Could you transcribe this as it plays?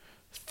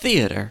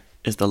Theater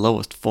is the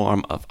lowest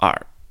form of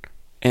art.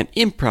 And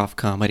improv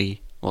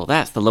comedy, well,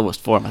 that's the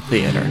lowest form of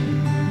theater.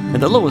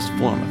 And the lowest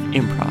form of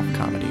improv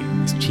comedy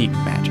is cheap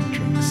magic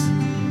tricks.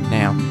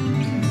 Now,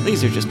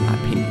 these are just my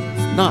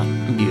opinions, not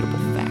immutable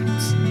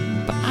facts.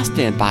 But I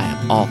stand by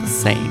them all the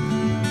same.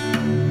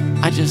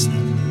 I just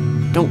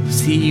don't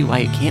see why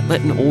you can't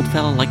let an old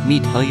fella like me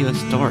tell you a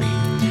story,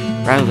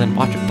 rather than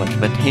watch a bunch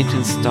of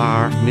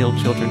attention-starved male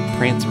children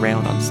prance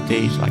around on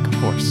stage like a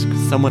horse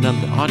because someone in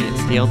the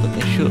audience yelled that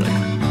they should.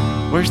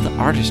 Where's the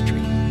artistry?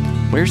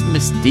 Where's the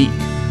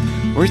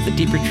mystique? Where's the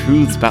deeper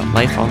truths about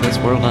life on this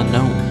world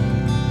unknown?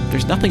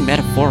 There's nothing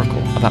metaphorical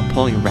about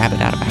pulling a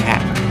rabbit out of a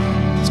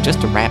hat. It's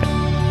just a rabbit.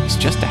 It's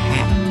just a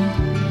hat.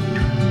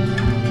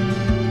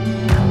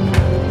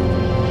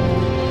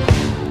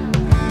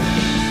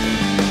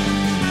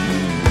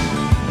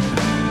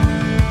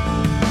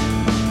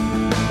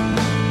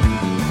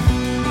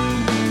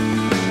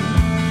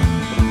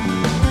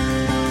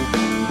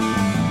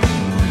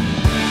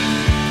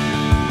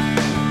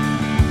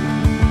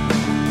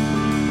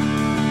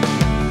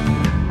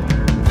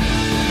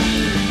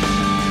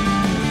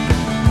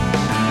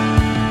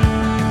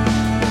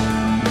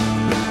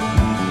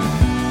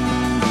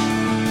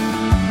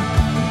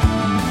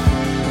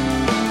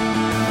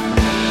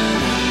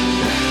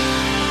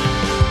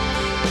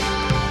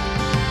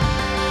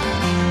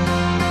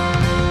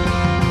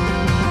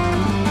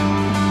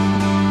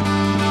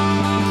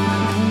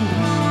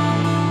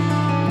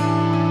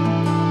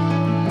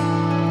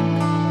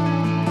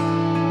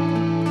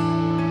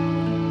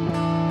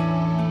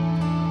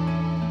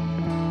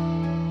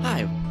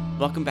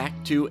 Welcome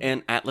back to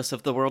An Atlas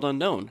of the World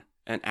Unknown,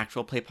 an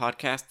actual play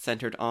podcast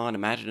centered on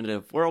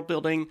imaginative world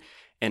building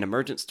and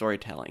emergent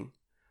storytelling.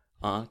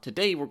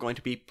 Today we're going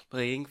to be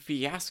playing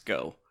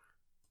Fiasco,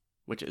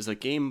 which is a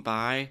game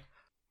by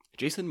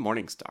Jason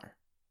Morningstar.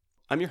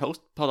 I'm your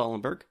host, Paul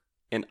Dollenberg,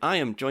 and I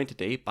am joined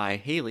today by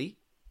Haley.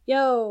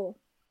 Yo!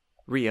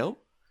 Rio.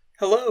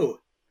 Hello!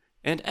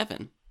 And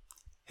Evan.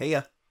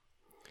 Heya.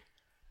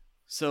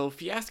 So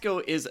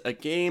Fiasco is a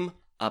game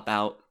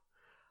about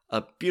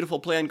a beautiful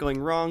plan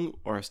going wrong,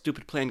 or a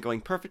stupid plan going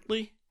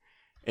perfectly.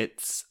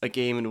 It's a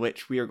game in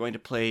which we are going to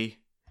play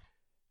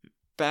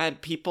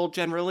bad people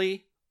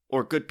generally,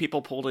 or good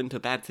people pulled into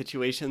bad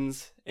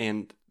situations,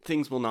 and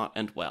things will not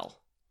end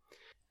well.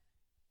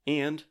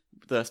 And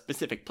the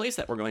specific place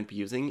that we're going to be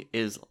using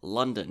is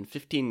London,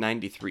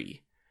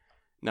 1593.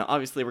 Now,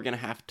 obviously, we're going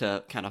to have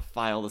to kind of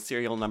file the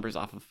serial numbers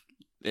off of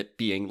it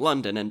being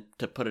London and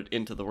to put it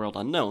into the world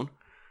unknown,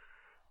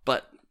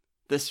 but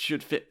this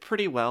should fit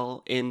pretty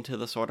well into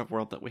the sort of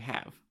world that we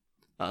have.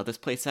 This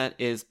playset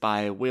is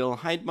by Will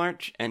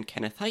Hydemarch and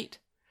Kenneth Hite.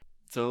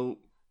 So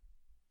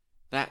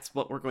that's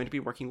what we're going to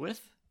be working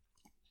with.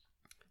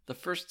 The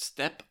first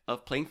step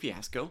of playing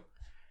Fiasco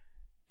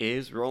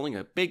is rolling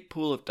a big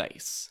pool of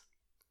dice.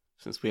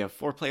 Since we have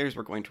 4 players,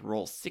 we're going to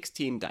roll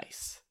 16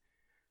 dice.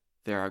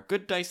 There are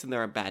good dice and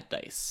there are bad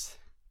dice.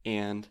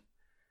 And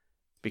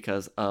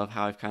because of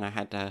how I've kind of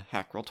had to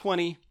hack roll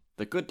 20,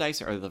 the good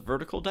dice are the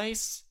vertical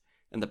dice,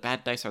 and the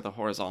bad dice are the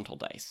horizontal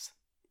dice.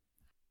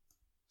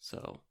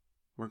 So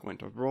we're going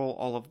to roll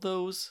all of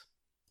those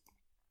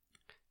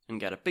and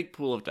get a big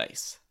pool of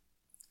dice.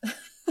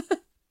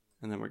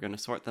 And then we're going to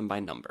sort them by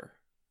number.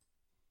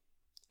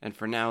 And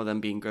for now,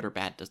 them being good or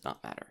bad does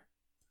not matter.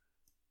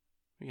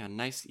 We got a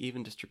nice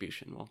even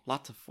distribution. Well,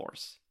 lots of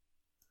force.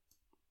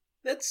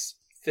 That's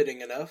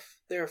fitting enough.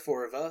 There are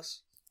 4 of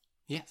us.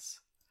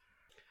 Yes.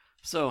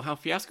 So how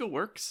Fiasco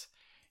works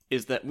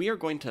is that we are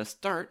going to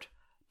start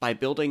by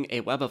building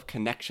a web of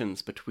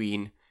connections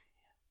between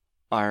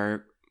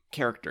our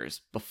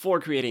characters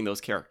before creating those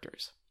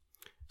characters.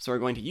 So we're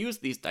going to use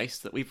these dice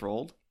that we've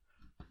rolled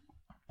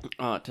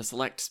to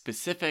select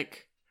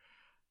specific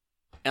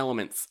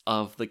elements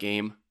of the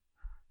game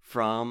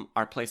from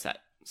our playset.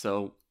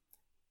 So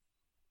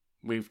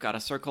we've got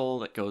a circle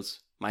that goes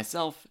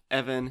myself,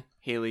 Evan,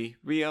 Haley,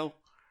 Rio,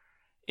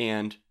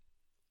 and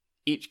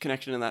each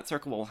connection in that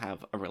circle will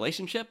have a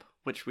relationship,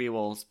 which we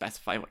will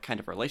specify what kind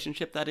of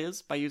relationship that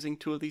is by using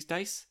 2 of these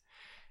dice.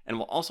 And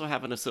we'll also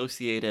have an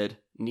associated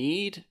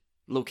need,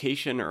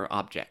 location, or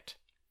object.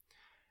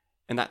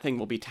 And that thing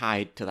will be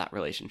tied to that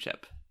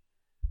relationship.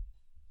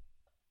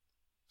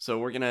 So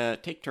we're going to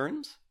take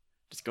turns,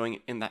 just going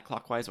in that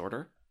clockwise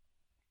order,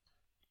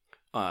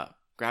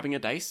 grabbing a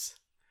dice,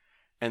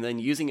 and then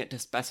using it to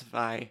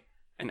specify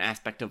an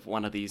aspect of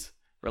one of these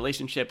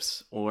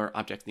relationships or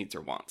object needs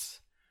or wants.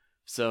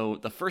 So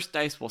the first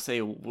dice will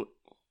say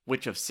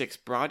which of 6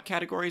 broad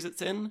categories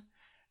it's in,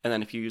 and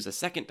then if you use a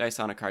second dice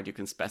on a card, you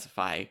can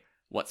specify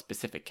what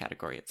specific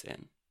category it's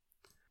in.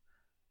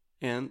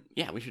 And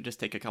yeah, we should just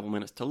take a couple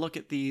minutes to look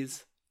at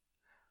these.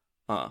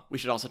 We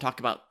should also talk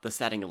about the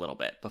setting a little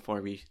bit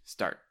before we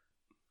start.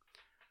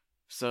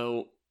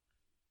 So,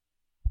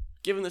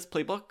 given this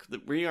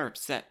playbook, we are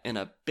set in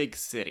a big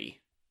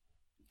city,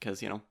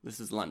 because, this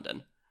is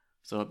London,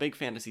 so a big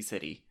fantasy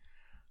city,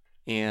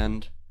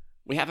 and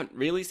we haven't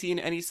really seen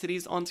any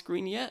cities on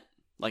screen yet.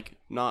 Like,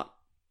 not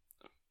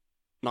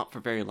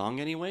for very long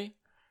anyway.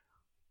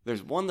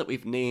 there's one that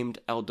we've named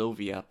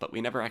Eldovia, but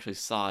we never actually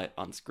saw it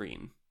on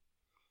screen.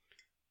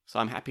 So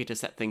I'm happy to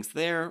set things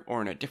there,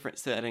 or in a different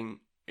setting,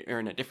 or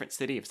in a different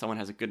city if someone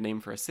has a good name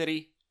for a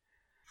city.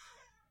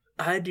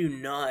 I do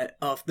not,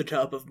 off the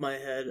top of my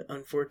head,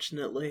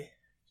 unfortunately.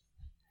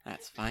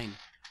 That's fine.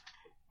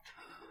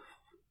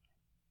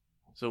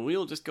 So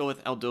we'll just go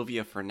with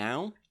Eldovia for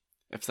now.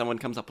 If someone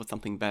comes up with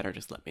something better,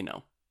 just let me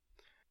know.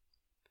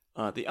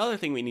 The other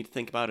thing we need to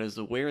think about is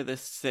where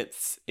this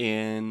sits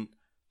in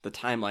the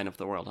timeline of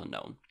the World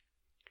Unknown.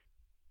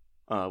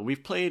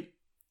 We've played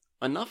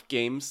enough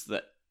games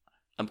that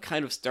I'm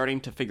kind of starting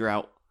to figure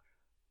out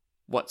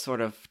what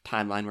sort of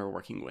timeline we're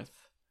working with.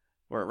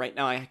 Where right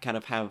now I kind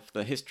of have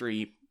the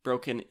history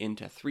broken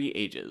into 3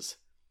 ages.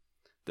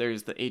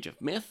 There's the Age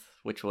of Myth,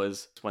 which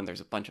was when there's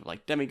a bunch of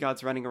like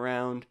demigods running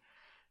around,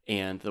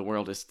 and the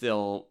world is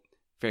still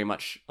very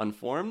much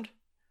unformed,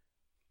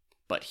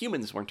 but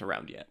humans weren't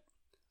around yet.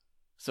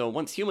 So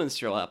once humans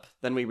show up,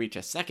 then we reach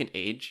a second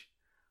age,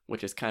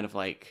 which is kind of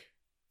like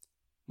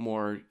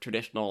more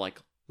traditional,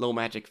 like low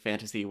magic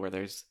fantasy, where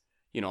there's,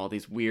 all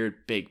these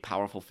weird, big,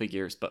 powerful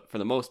figures, but for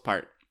the most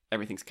part,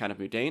 everything's kind of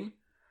mundane.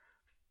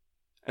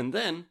 And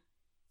then,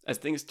 as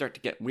things start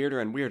to get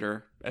weirder and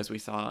weirder, as we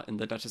saw in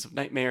the Duchess of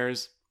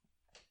Nightmares,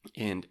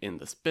 and in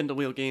the Spindle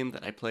Wheel game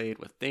that I played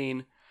with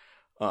Dane,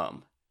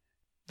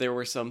 there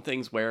were some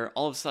things where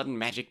all of a sudden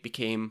magic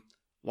became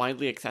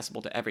widely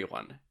accessible to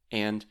everyone,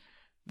 and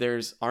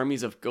there's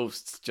armies of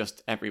ghosts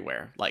just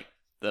everywhere. Like,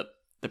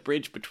 the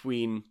bridge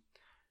between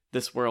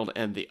this world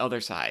and the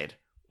other side,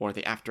 or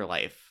the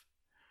afterlife,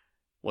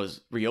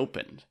 was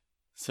reopened.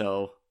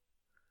 So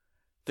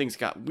things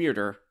got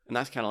weirder, and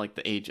that's kind of like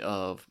the age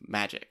of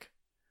magic.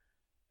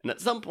 And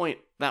at some point,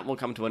 that will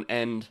come to an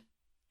end,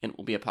 and it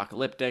will be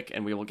apocalyptic,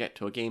 and we will get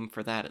to a game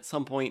for that at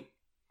some point.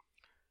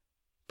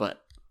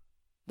 But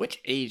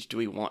which age do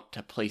we want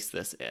to place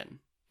this in?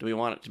 Do we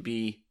want it to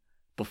be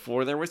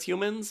before there was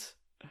humans?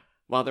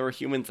 While there were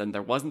humans and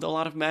there wasn't a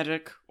lot of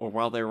magic? Or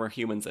while there were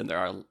humans and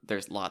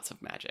there's lots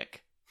of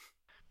magic?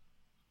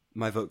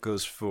 My vote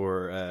goes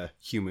for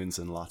humans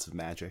and lots of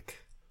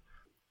magic.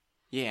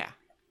 Yeah.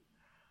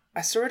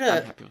 I'm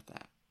happy with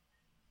that.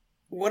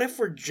 What if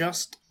we're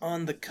just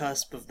on the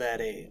cusp of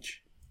that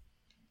age?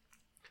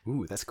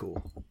 Ooh, that's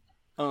cool.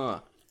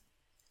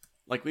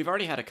 Like we've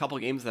already had a couple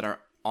games that are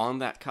on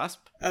that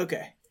cusp.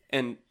 Okay.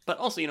 But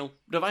also,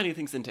 dividing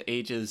things into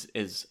ages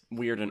is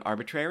weird and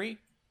arbitrary.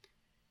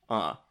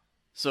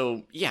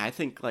 So yeah, I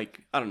think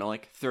like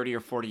 30 or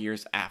 40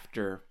 years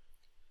after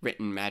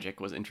written magic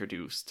was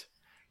introduced,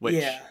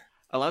 which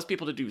allows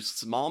people to do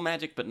small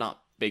magic but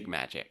not big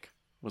magic,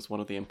 was one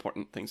of the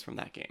important things from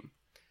that game.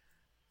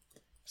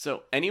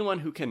 So anyone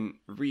who can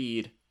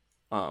read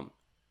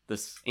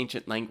this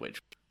ancient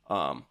language,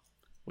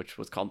 which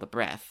was called the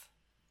Breath,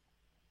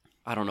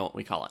 I don't know what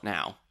we call it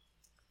now.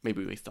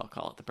 Maybe we still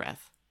call it the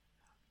Breath.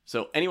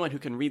 So anyone who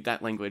can read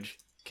that language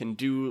can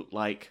do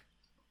like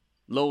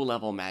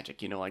low-level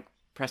magic, like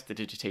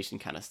prestidigitation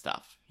kind of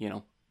stuff,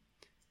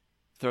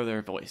 throw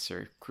their voice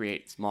or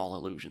create small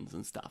illusions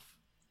and stuff.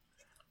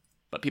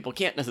 But people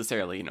can't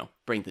necessarily,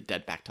 bring the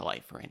dead back to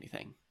life or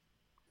anything.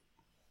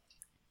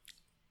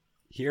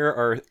 Here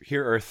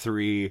are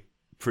 3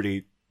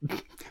 pretty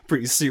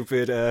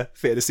stupid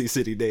fantasy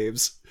city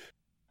names.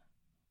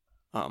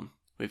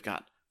 We've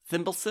got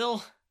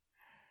Thimblesil,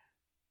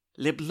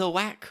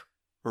 Liblowak,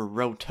 or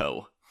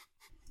Roto.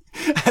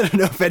 I don't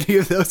know if any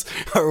of those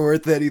are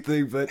worth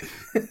anything, but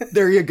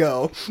there you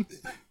go.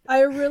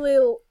 I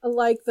really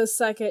like the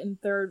second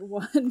and third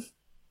one.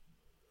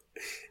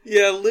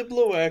 Yeah,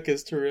 Liblowak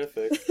is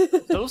terrific.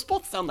 Those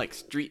both sound like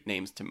street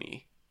names to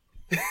me.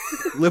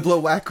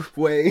 Liblowak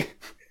Way.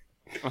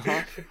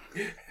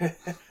 Uh-huh.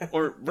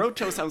 Or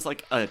Roto sounds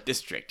like a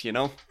district,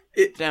 Down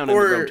in the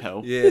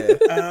Roto. Yeah.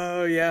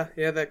 Oh, yeah,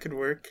 that could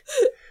work.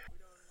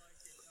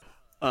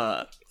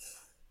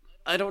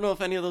 I don't know if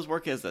any of those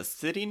work as a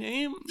city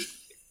name.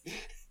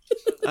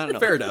 I don't know.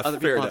 Fair enough. Other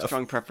people have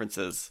strong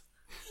preferences.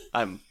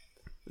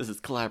 This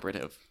is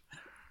collaborative.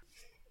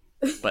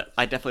 But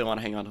I definitely want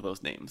to hang on to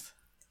those names.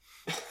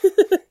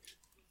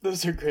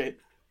 Those are great.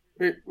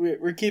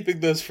 We're keeping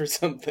those for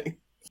something.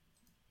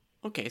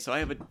 Okay, so I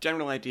have a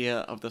general idea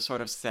of the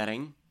sort of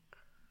setting.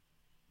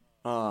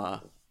 Yeah,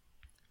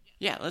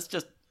 let's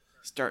just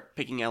start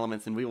picking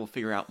elements and we will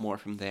figure out more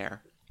from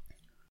there.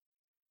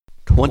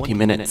 20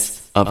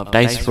 minutes of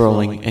dice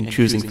rolling and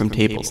choosing from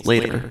tables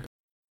later.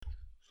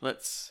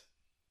 Let's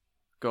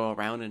go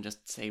around and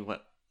just say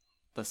what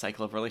the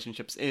cycle of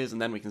relationships is, and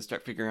then we can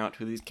start figuring out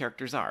who these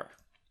characters are.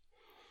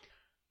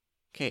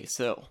 Okay,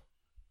 so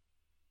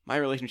my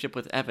relationship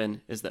with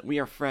Evan is that we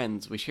are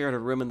friends. We shared a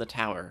room in the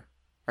tower.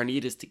 Our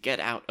need is to get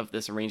out of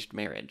this arranged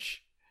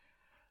marriage.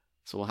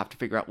 So we'll have to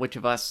figure out which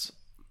of us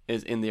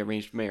is in the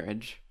arranged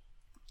marriage.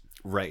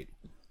 Right.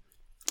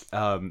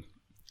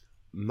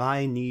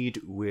 My need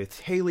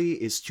with Haley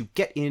is to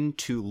get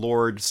into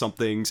Lord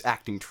Something's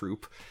acting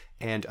troupe,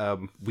 and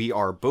we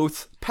are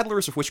both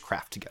peddlers of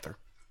witchcraft together.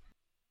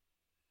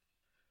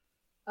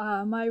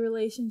 My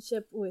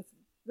relationship with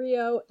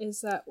Rio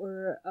is that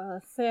we're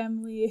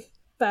family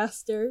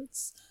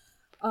bastards,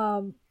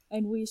 and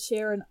we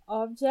share an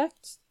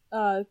object,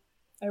 a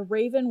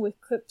raven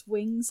with clipped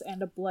wings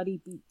and a bloody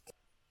beak.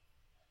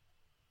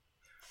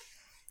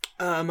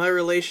 My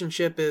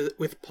relationship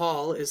with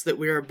Paul is that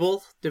we are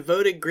both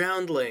devoted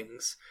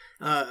groundlings,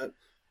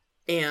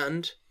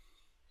 and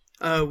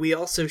we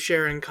also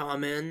share in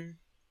common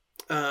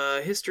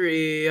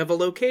history of a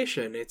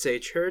location. It's a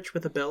church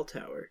with a bell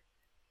tower.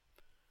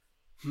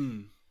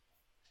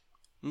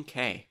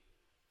 Okay.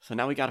 So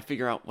now we gotta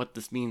figure out what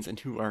this means and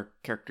who our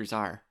characters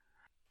are.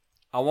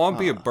 I want to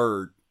be a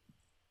bird.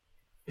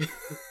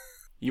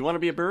 You want to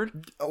be a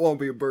bird? I want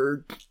to be a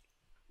bird.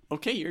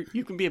 Okay,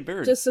 you can be a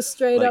bird. Just a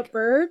straight up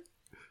bird?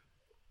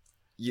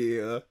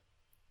 Yeah.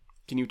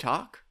 Can you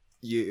talk?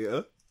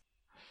 Yeah.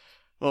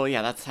 Well,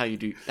 yeah, that's how you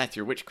do. That's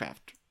your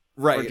witchcraft.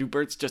 Right. Or do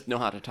birds just know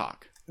how to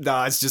talk?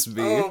 Nah, it's just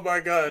me. Oh my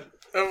god.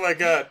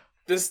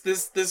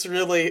 This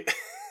really...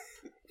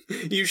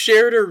 You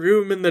shared a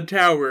room in the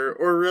tower,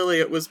 or really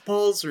it was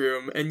Paul's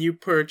room, and you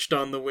perched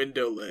on the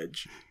window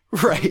ledge.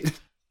 Right.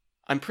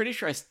 I'm pretty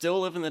sure I still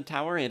live in the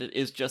tower, and it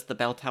is just the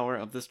bell tower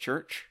of this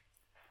church.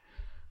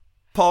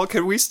 Paul,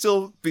 can we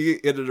still be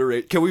in an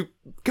arranged... Can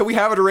we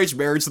have an arranged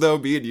marriage, though,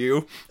 me and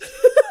you?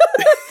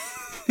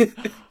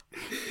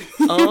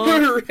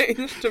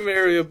 Arranged to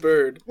marry a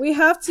bird. We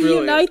have to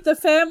unite the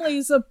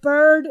families of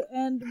bird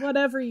and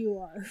whatever you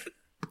are.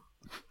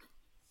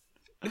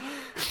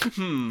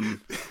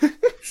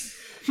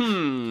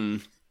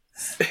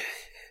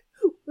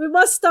 We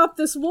must stop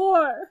this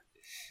war.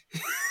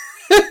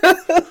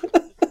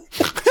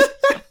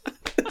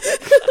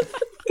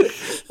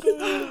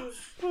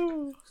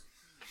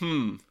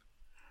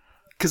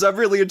 Because I'm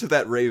really into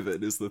that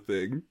raven, is the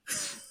thing.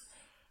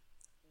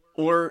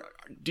 Or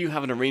do you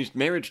have an arranged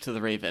marriage to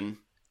the raven?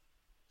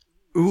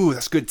 Ooh,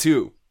 that's good,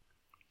 too.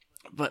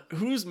 But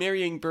who's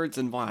marrying birds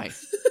and why?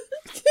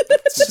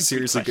 It's a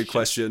seriously good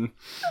question.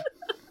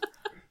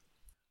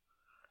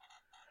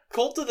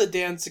 Cult of the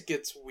Dance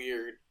gets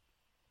weird.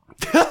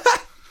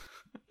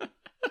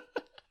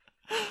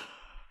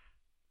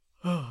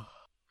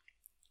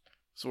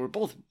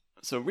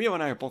 So Rio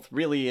and I are both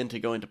really into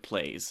going to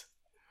plays.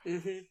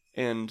 Mm-hmm.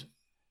 And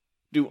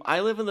do I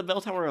live in the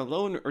bell tower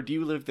alone, or do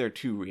you live there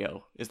too,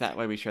 Rio? Is that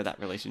why we share that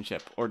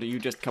relationship? Or do you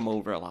just come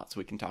over a lot so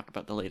we can talk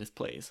about the latest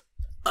plays?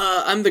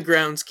 I'm the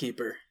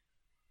groundskeeper.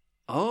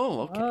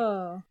 Oh, okay.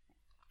 Oh.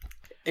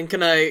 And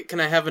can I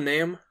have a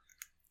name?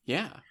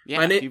 Yeah.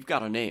 If you've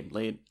got a name,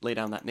 lay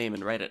down that name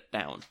and write it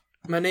down.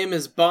 My name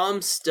is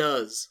Bomb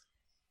Stuz.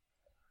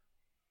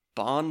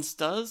 Bon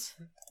Stuz?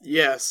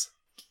 Yes.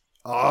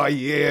 Oh,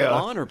 yeah.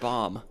 Bon or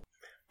bomb?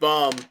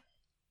 Bomb.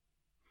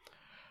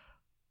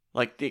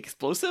 Like the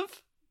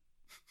explosive?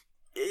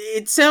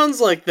 It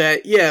sounds like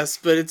that, yes,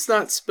 but it's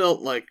not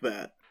spelt like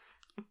that.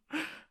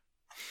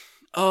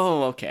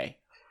 Oh, okay.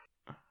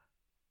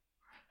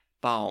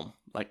 Baum,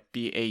 like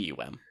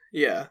B-A-U-M.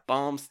 Yeah.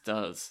 Bomb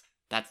Stuz.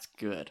 That's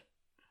good.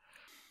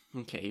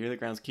 Okay, you're the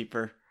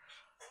groundskeeper.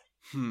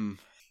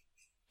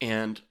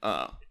 And,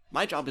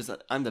 my job is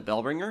that I'm the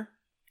bell ringer.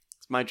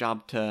 It's my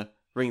job to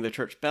ring the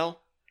church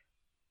bell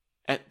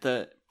at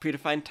the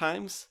predefined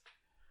times.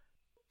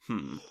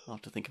 I'll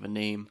have to think of a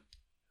name.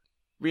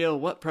 Rio,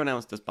 what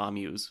pronouns does Bomb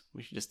use?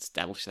 We should just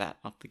establish that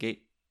off the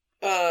gate.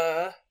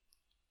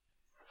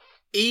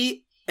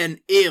 E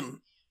and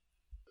M.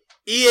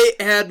 E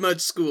ain't had much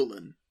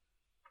schooling.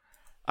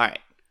 Alright.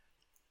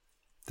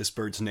 This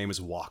bird's name is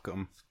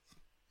Wacom.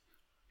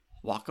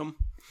 Wacom?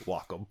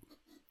 Wacom.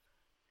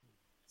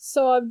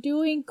 So I'm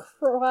doing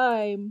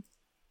crime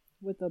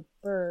with a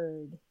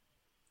bird.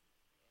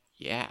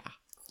 Yeah.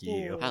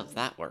 Yeah. How does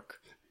that work?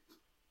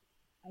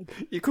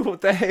 You cool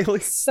with that, Haley?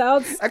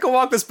 Sounds I can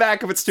walk this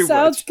back if it's too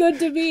sounds much. good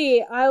to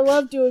me. I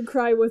love doing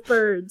crime with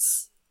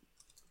birds.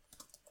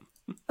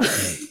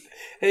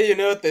 Hey, you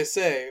know what they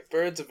say?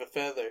 Birds of a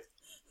feather.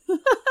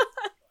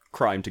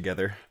 Crime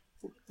together.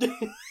 For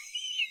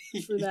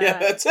that. Yeah,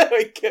 that's how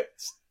it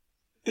goes.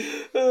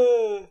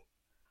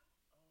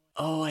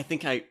 Oh, I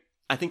think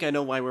I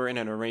know why we're in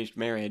an arranged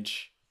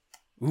marriage,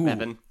 Ooh.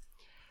 Evan.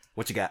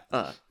 What you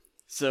got?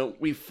 So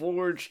we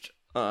forged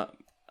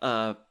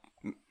a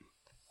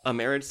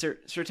marriage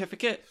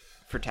certificate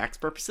for tax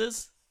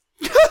purposes.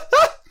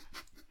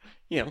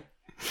 You know,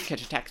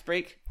 catch a tax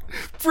break.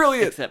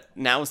 Brilliant! Except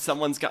now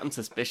someone's gotten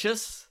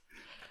suspicious,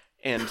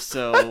 and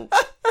so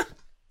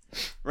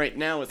right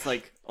now it's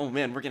like, oh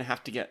man, we're gonna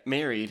have to get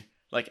married,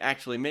 like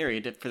actually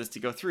married, for this to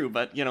go through.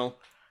 But you know,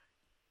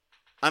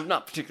 I'm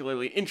not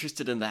particularly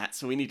interested in that,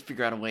 so we need to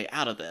figure out a way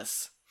out of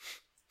this.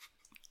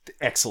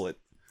 Excellent.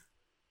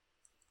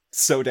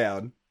 So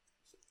down.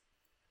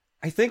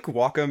 I think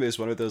Wacom is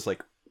one of those,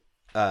 like,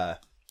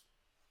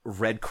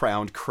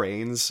 red-crowned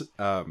cranes,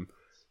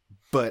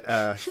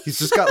 but he's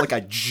just got, like,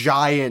 a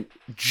giant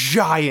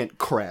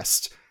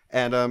crest.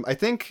 And I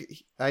think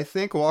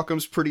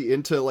Wacom's pretty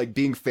into, like,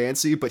 being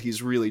fancy, but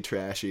he's really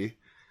trashy.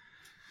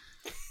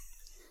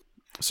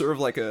 Sort of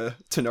like a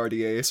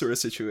Thénardier sort of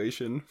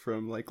situation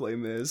from, like, Les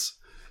Mis.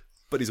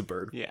 But he's a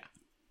bird. Yeah.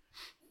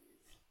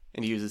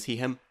 And he uses he,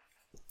 him?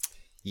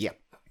 Yep.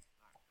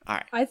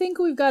 Alright. I think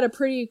we've got a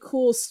pretty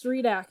cool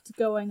street act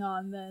going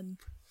on then.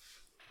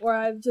 Where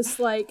I'm just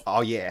like,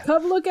 Oh, yeah.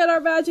 come look at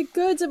our magic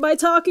goods and my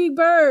talking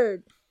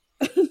bird!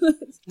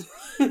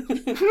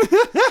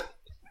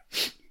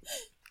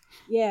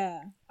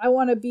 Yeah, I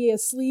want to be a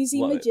sleazy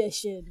Love it.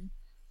 magician.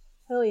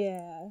 Hell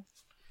yeah.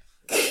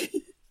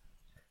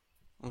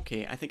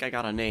 Okay, I think I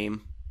got a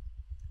name.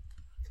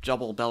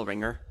 Jubble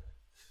Bellringer.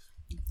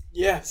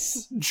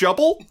 Yes.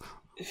 Jubble?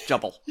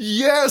 Jubble.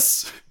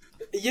 Yes!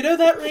 You know,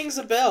 that rings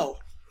a bell.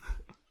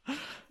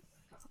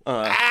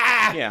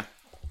 Yeah.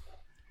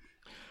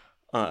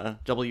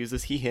 Jubble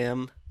uses he,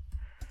 him.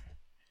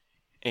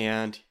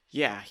 And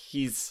yeah,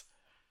 he's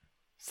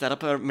set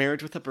up a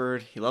marriage with a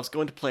bird. He loves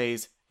going to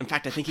plays. In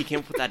fact, I think he came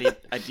up with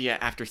that idea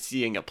after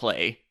seeing a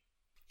play.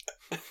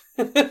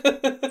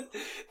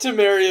 To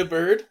marry a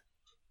bird?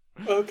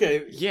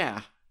 Okay.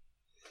 Yeah.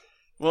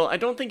 Well, I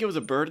don't think it was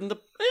a bird in the...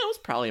 It was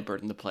probably a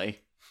bird in the play.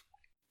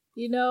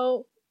 You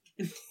know,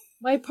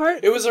 my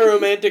part... It was a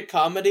romantic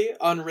comedy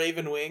on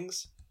Raven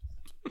Wings.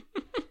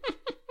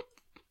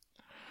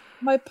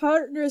 My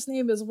partner's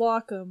name is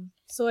Wacom,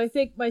 so I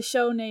think my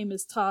show name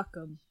is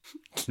Talkum.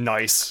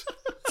 Nice.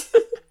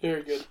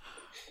 Very good.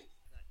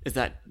 Is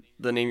that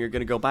the name you're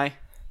gonna go by?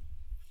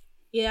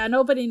 Yeah,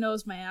 nobody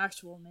knows my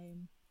actual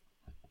name.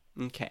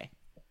 Okay.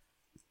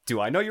 Do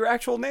I know your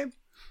actual name?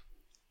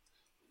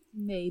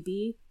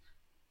 Maybe.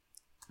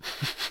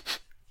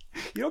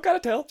 You don't gotta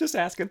tell, just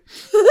asking.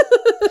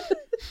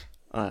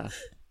 And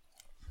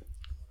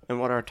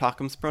what are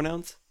Talkum's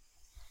pronouns?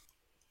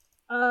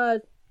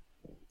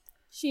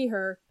 She,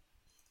 her.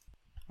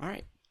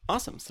 Alright.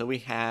 Awesome. So we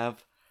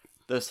have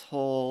this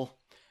whole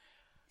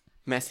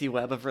messy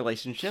web of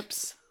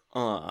relationships.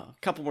 A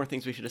couple more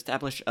things we should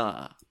establish.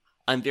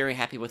 I'm very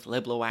happy with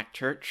Liblowak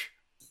Church.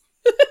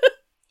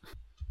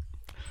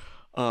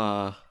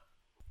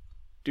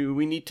 Do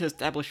we need to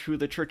establish who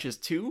the church is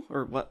to,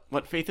 or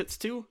what faith it's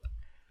to?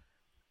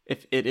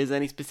 If it is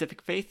any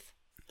specific faith?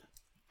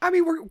 I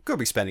mean, we're gonna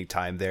be spending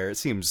time there. It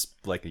seems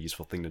like a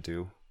useful thing to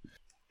do.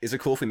 Is it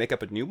cool if we make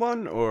up a new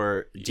one,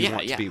 or do you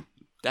want to be...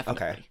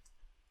 Definitely. Okay.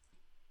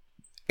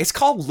 It's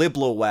called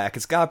Liblowak.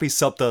 It's gotta be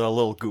something a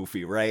little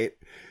goofy, right?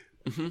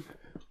 Mm-hmm.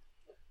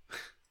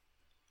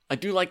 I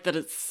do like that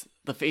it's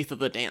the faith of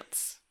the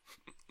dance.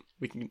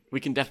 We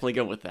can definitely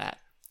go with that.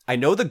 I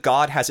know the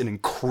god has an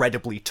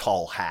incredibly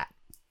tall hat.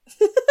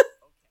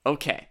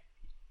 Okay.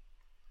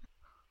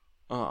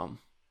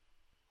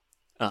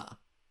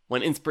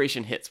 When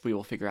inspiration hits, we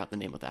will figure out the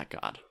name of that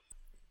god.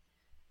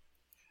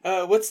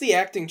 What's the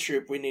acting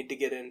troupe we need to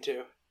get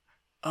into?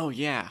 Oh,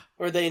 yeah.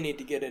 Or they need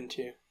to get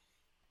into?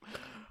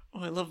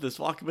 Oh, I love this.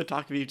 Welcome to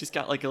Talk of You. Just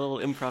got like a little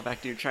improv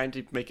actor. You're trying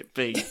to make it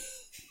big.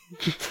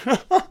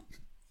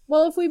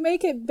 Well, if we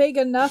make it big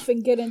enough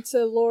and get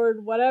into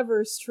Lord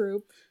Whatever's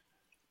troop,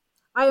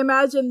 I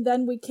imagine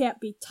then we can't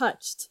be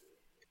touched.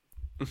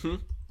 Mm-hmm.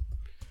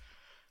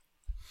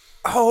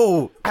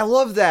 Oh, I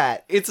love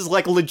that. It's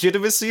like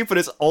legitimacy, but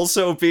it's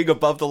also being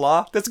above the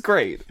law. That's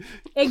great.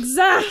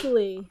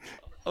 Exactly.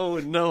 Oh,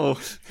 no.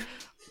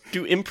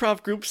 Do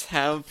improv groups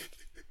have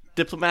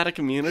diplomatic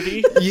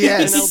immunity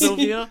Yes. in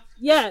Eldovia?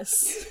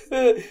 Yes.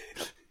 Oh,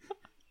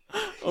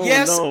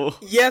 yes, no.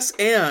 yes,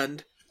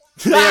 and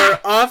they are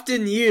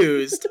often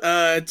used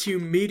to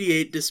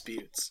mediate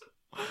disputes.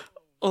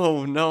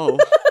 Oh, no.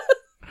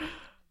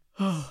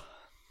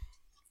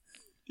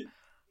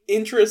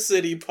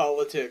 Intra-city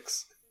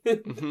politics.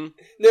 Mm-hmm.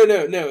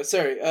 No,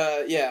 sorry.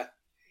 Yeah.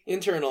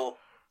 Internal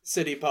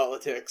city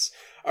politics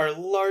are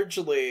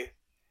largely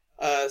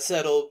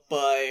settled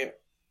by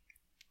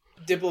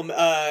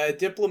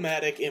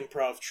diplomatic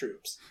improv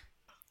troops.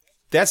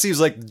 That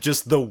seems like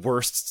just the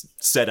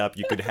worst setup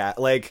you could have.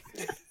 Like,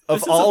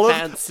 of This all is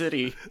a of bad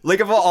city.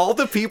 like of all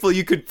the people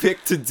you could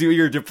pick to do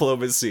your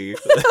diplomacy,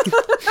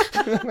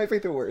 that might be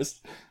the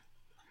worst.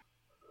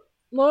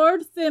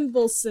 Lord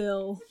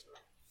Thimblesill.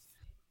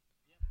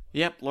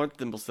 Yep, Lord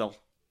Thimblesill.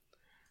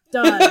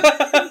 Done.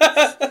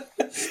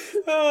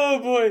 Oh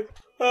boy.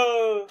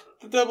 Oh,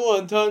 the double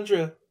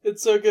entendre.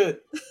 It's so good.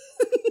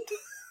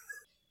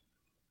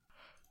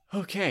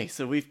 Okay,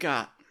 so we've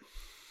got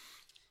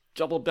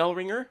Jubble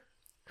Bellringer,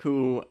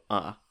 who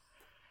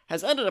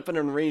has ended up in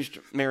an arranged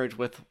marriage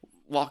with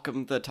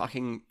Wacom the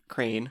Talking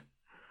Crane,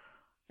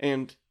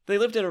 and they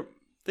lived in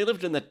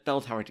the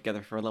bell tower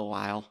together for a little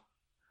while.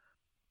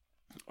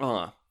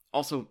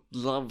 Also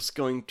loves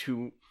going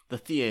to the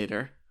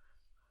theater,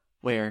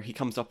 where he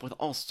comes up with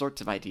all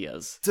sorts of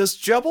ideas. Does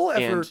Jubble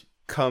ever And-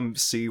 come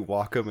see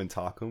Wacom and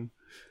Talkum?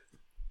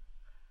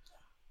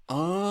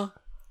 Jubble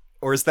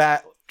Or is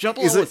that...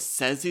 always Is it-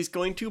 says he's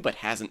going to, but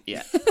hasn't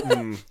yet.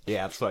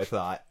 yeah, that's what I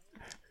thought.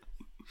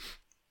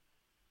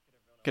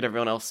 Could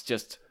everyone else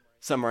just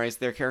summarize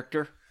their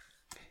character?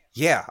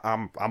 Yeah,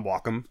 I'm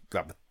Wacom.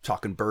 Got a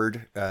talking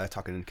bird,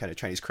 talking kind of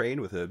Chinese crane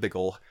with a big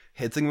ol'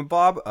 head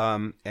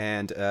thingamabob.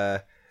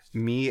 And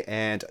me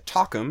and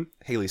Talkum,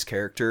 Haley's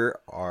character,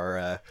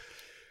 are...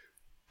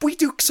 we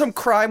do some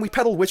crime, we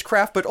peddle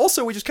witchcraft, but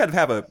also we just kind of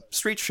have a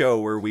street show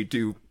where we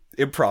do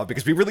improv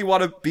because we really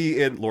want to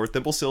be in Lord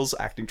Thimblesill's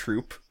acting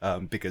troupe,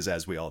 because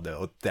as we all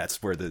know,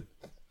 that's where the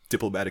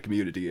diplomatic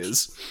community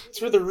is.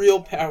 It's where the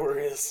real power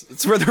is.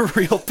 It's where the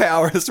real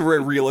power is, where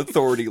real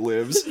authority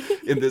lives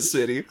in this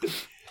city.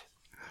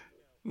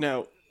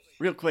 Now,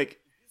 real quick,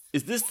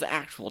 is this the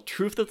actual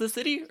truth of the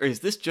city, or is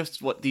this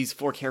just what these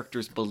 4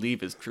 characters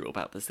believe is true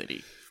about the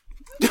city?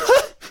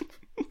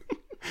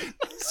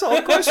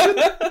 Solid question.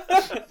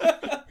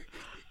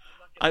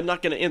 I'm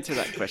not going to answer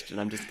that question,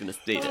 I'm just going to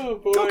state Oh,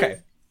 it. boy. Okay.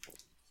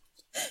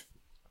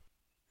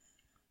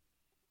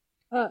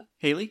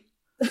 Haley?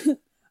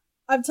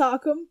 I'm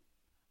Takum.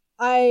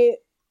 I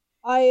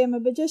am a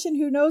magician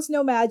who knows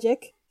no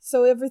magic,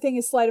 so everything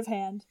is sleight of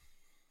hand.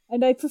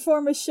 And I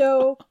perform a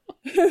show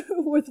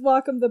with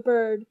Welcome the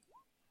Bird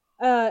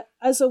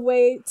as a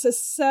way to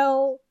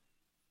sell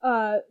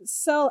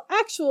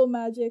actual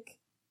magic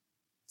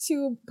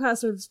to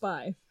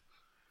passersby.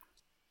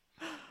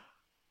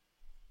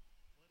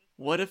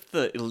 What if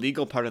the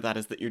illegal part of that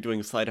is that you're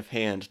doing sleight of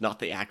hand, not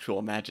the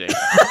actual magic?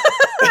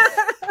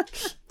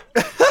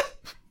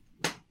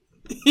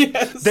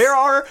 Yes. There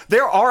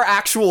are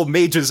actual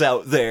mages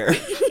out there.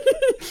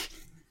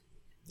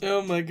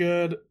 Oh my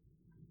god.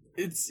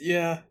 It's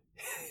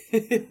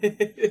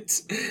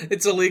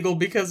it's illegal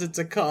because it's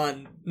a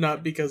con,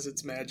 not because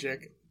it's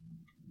magic.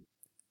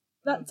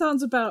 That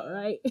sounds about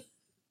right.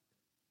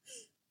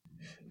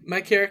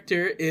 My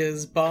character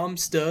is Bomb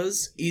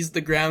Stuz. He's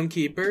the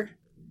groundskeeper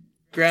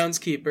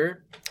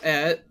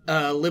at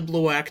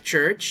Libluac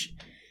Church.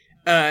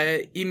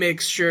 He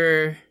makes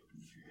sure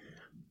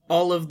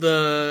all of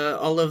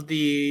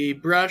the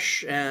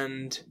brush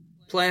and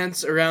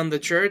plants around the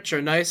church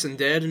are nice and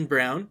dead and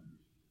brown.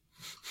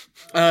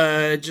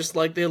 Just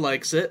like they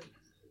likes it.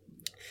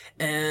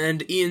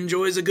 And he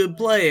enjoys a good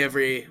play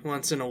every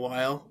once in a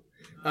while.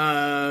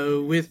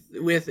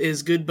 With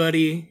his good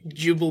buddy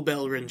Jubal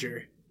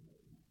Bellringer.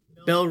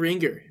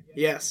 Bellringer.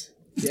 Yes.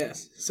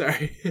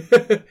 Sorry.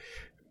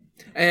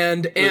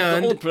 and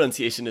The old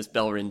pronunciation is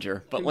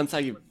Bellringer, but once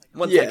I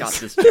got Yes.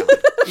 this job.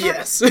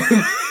 yes.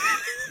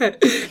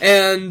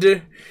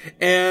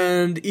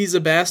 and he's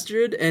a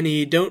bastard, and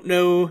he don't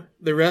know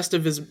the rest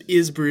of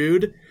his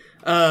brood.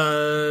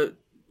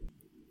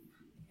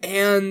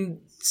 And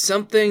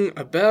something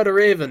about a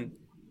raven.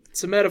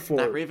 It's a metaphor.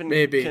 That raven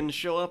maybe. can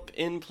show up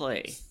in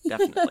play,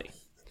 definitely.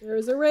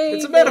 There's a raven.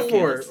 It's a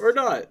metaphor, Yes. or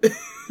not.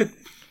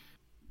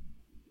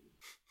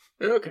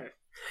 Okay.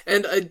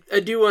 And I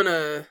do want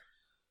to...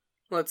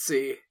 Let's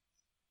see.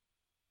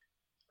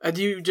 I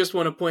do just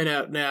want to point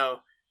out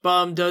now,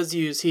 Bomb does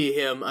use he,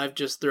 him. I've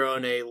just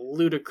thrown a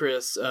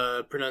ludicrous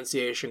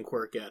pronunciation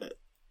quirk at it.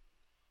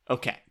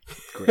 Okay.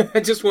 I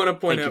just want to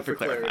point Thank you out for for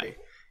clarity. clarifying.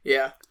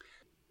 Yeah.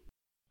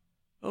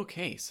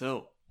 Okay,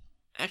 so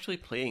actually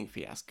playing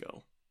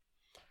Fiasco.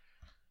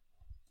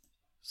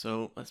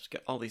 So let's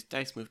get all these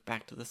dice moved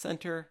back to the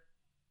center,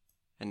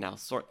 and now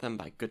sort them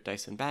by good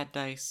dice and bad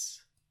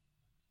dice.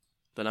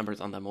 The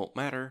numbers on them won't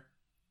matter.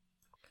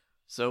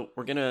 So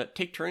we're gonna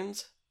take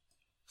turns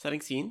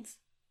setting scenes.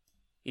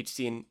 Each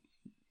scene,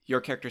 your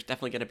character's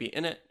definitely gonna be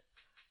in it.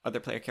 Other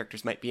player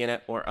characters might be in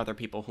it, or other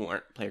people who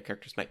aren't player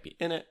characters might be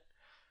in it.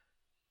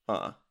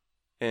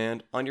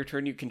 And on your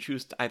turn, you can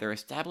choose to either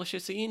establish a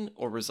scene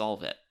or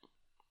resolve it.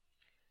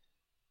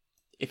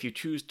 If you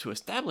choose to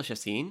establish a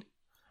scene,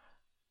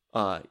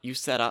 you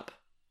set up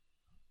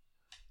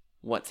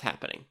what's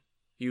happening.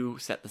 You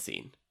set the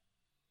scene.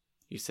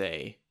 You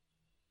say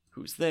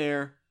who's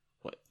there,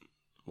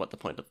 what the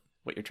point of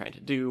what you're trying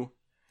to do,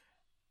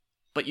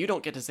 but you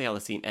don't get to say how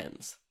the scene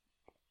ends.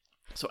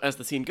 So as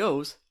the scene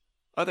goes,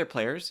 other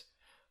players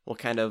will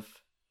kind of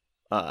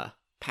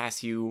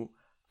pass you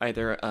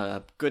either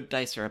a good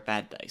dice or a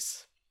bad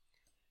dice.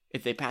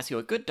 If they pass you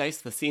a good dice,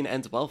 the scene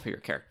ends well for your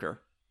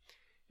character.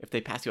 If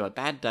they pass you a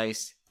bad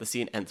dice, the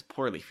scene ends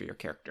poorly for your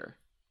character.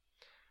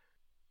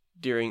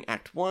 During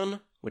Act 1,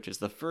 which is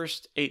the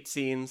first 8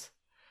 scenes,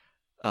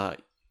 at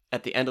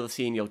the end of the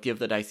scene, you'll give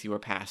the dice you were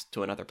passed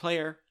to another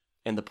player,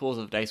 and the pools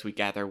of dice we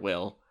gather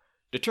will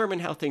determine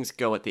how things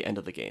go at the end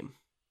of the game.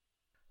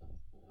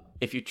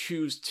 If you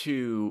choose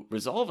to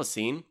resolve a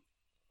scene,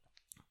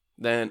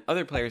 then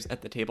other players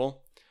at the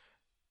table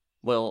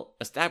will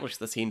establish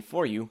the scene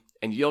for you,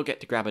 and you'll get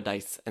to grab a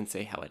dice and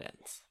say how it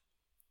ends.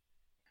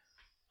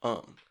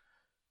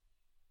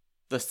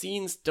 The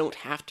scenes don't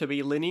have to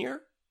be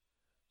linear.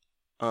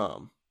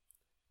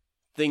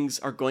 Things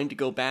are going to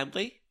go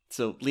badly,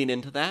 so lean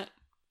into that.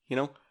 You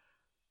know,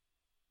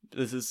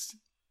 this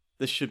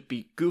should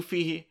be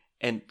goofy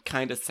and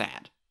kind of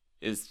sad,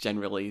 is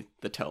generally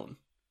the tone.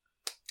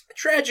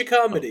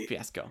 Tragicomedy.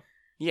 Fiasco.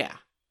 Yeah.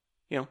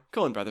 You know,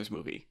 Coen Brothers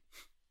movie.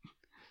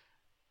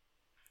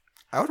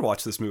 I would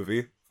watch this movie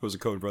if it was a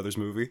Coen Brothers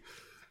movie.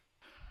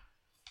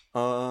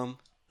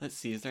 Let's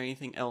see, is there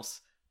anything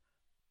else?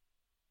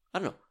 I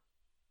don't know.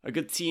 A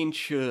good scene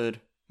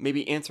should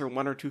maybe answer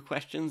 1 or 2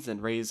 questions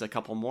and raise a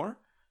couple more,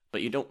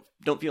 but you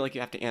don't feel like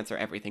you have to answer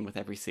everything with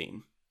every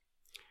scene.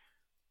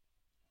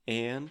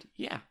 And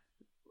yeah.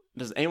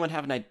 Does anyone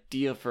have an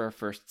idea for a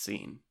first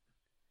scene?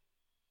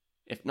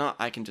 If not,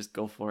 I can just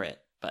go for it,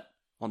 but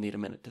I'll need a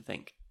minute to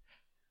think.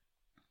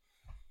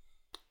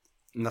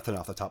 Nothing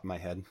off the top of my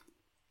head.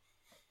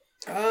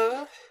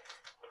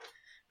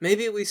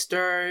 Maybe we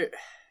start...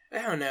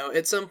 I don't know,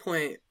 at some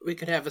point we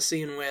could have a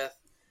scene with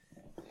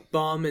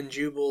Bomb and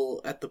Jubal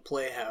at the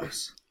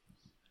Playhouse.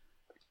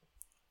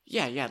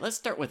 Yeah, let's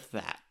start with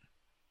that.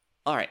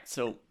 Alright,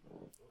 so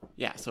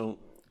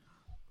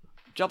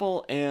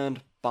Jubal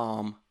and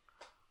Bomb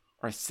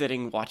are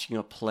sitting watching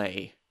a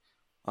play.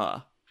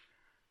 So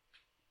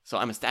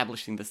I'm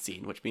establishing the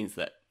scene, which means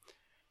that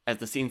as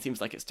the scene seems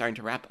like it's starting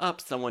to wrap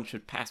up, someone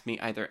should pass me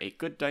either a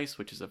good dice,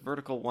 which is a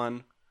vertical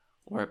one,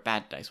 or a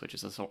bad dice, which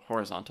is a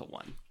horizontal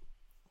one.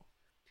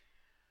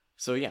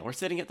 So yeah, we're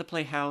sitting at the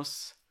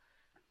Playhouse.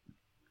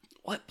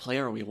 What play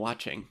are we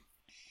watching?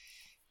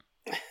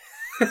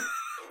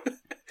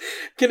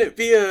 Can it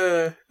be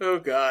a... oh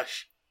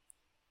gosh.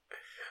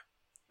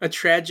 A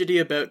tragedy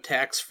about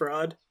tax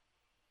fraud?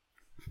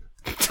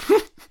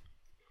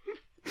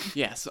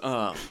 Yes,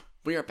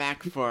 we are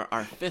back for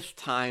our 5th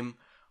time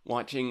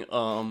watching,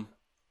 The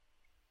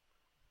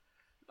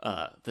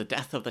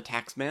Death of the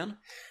Taxman.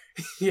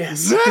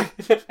 Yes.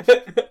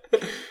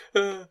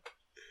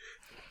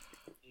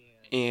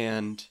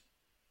 And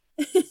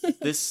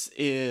this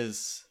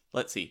is,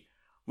 let's see,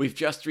 we've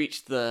just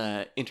reached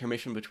the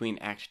intermission between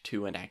Act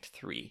 2 and Act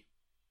 3.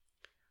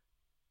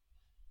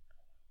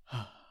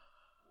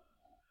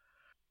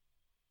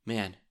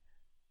 Man,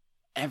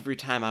 every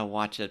time I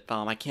watch it,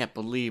 Bomb, I can't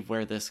believe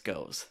where this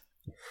goes.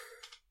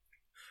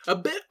 A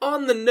bit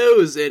on the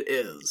nose it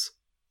is,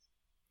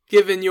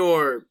 given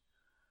your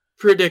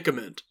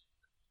predicament.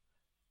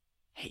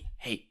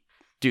 Hey,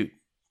 dude.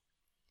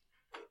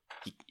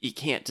 You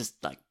can't just,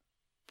 like,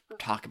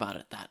 talk about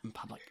it that in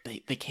public.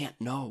 They can't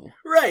know.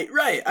 Right.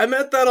 I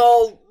meant that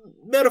all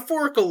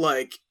metaphorical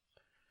like.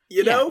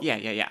 You know?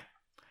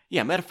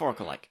 Yeah,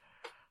 metaphorical like.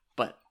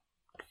 But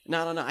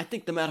no, I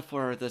think the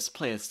metaphor of this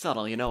play is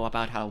subtle,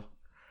 about how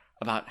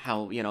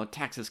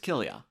taxes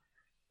kill ya.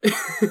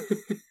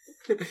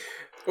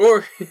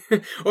 or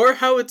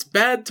how it's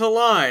bad to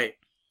lie.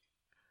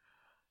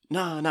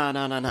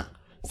 No.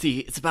 See,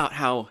 it's about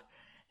how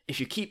if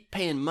you keep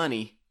paying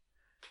money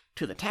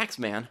to the tax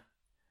man,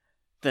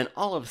 then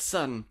all of a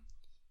sudden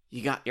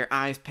you got your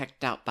eyes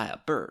pecked out by a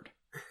bird.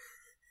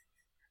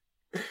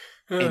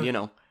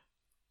 And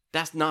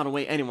that's not a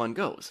way anyone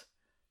goes.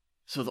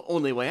 So the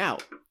only way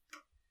out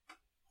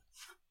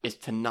is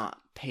to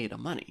not pay the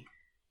money.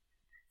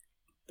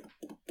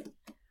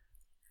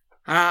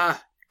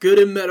 Good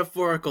and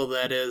metaphorical,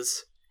 that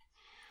is.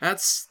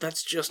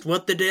 That's just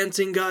what the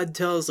dancing god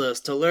tells us,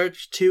 to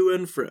lurch to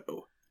and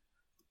fro.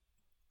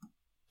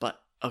 But,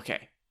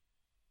 okay.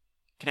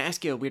 Can I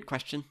ask you a weird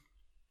question?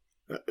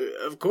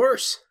 Of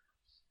course.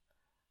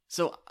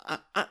 So,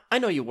 I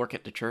know you work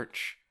at the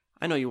church.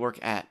 I know you work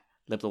at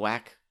Lib the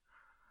Whack.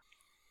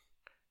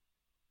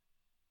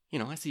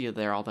 I see you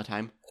there all the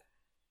time.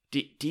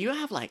 Do you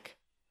have, like,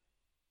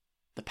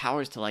 the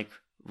powers to, like,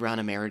 run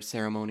a marriage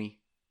ceremony?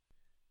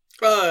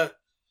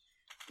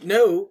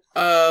 No,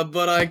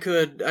 but I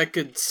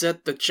could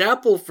set the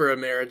chapel for a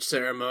marriage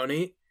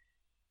ceremony.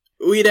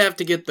 We'd have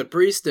to get the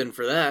priest in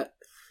for that.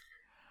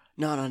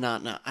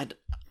 No.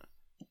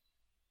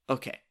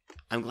 Okay,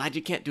 I'm glad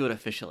you can't do it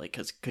officially,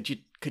 because could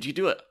you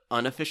do it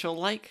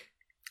unofficial-like?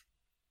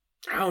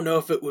 I don't know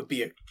if it would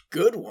be a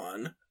good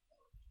one.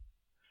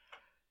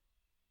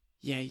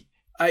 Yeah,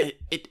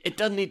 it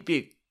doesn't need to be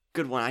a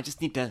good one. I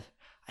just need to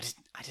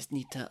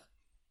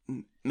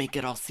make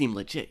it all seem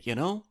legit,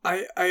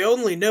 I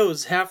only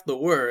knows half the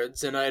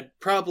words, and I'd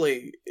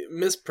probably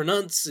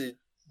mispronounce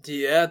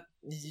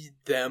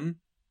them.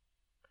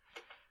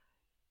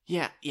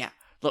 Yeah.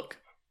 Look,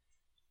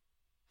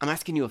 I'm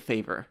asking you a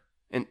favor,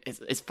 and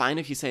it's fine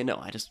if you say no.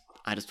 I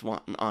just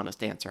want an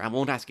honest answer. I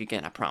won't ask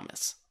again, I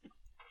promise.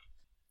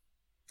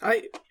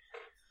 I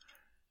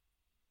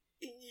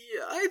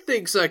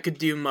thinks I could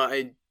do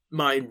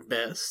my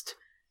best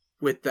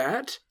with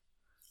that.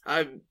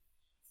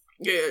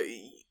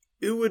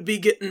 Who would be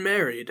getting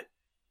married?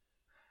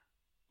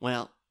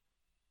 Well,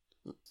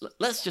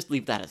 let's just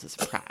leave that as a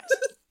surprise.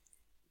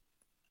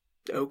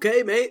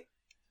 Okay, mate.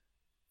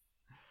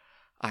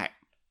 All right,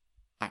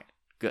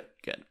 good.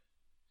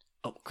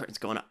 Oh, curtain's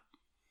going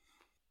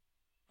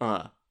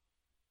up.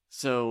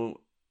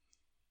 So,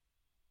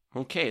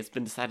 okay, it's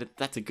been decided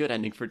that's a good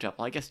ending for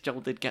Jubal. I guess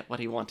Jubal did get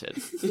what he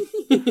wanted.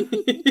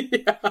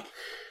 Yeah.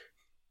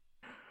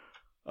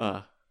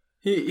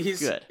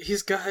 Good.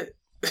 He's got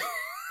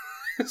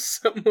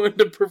someone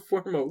to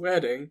perform a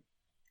wedding.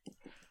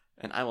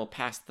 And I will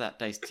pass that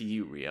dice to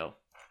you, Rio.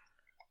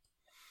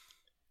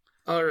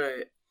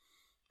 Alright.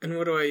 And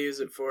what do I use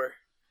it for?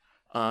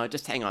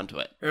 Just hang on to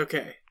it.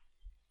 Okay.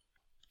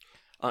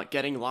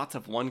 Getting lots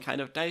of one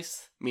kind of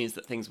dice means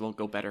that things will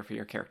go better for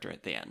your character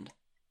at the end.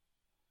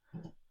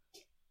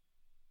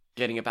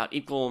 Getting about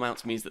equal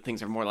amounts means that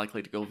things are more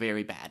likely to go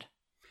very bad.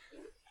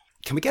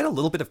 Can we get a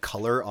little bit of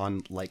color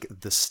on, like,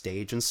 the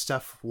stage and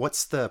stuff?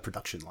 What's the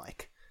production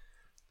like?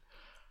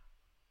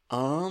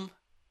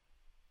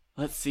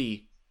 Let's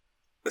see.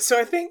 So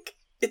I think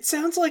It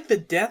sounds like the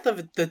death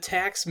of the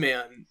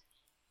taxman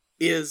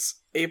is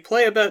a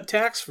play about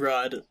tax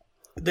fraud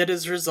that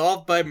is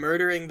resolved by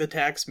murdering the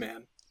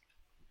taxman.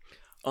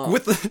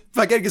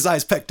 By getting his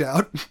eyes pecked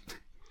out.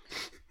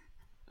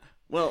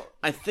 Well,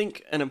 I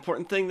think an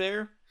important thing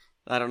there,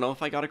 I don't know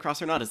if I got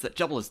across or not, is that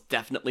Jubble is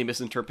definitely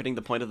misinterpreting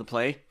the point of the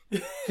play.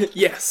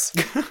 Yes.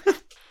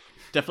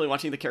 Definitely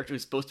watching the character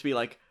who's supposed to be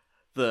like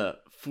the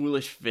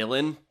foolish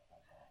villain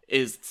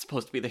is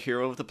supposed to be the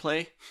hero of the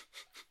play.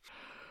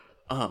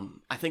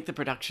 I think the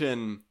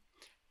production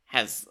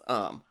has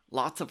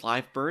lots of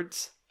live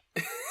birds.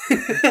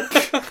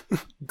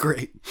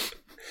 Great.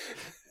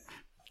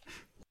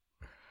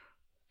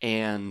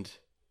 And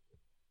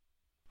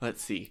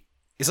let's see.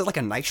 Is it like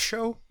a night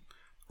show?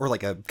 Or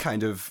like a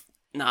kind of...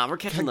 Nah, we're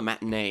catching the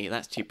matinee.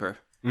 That's cheaper.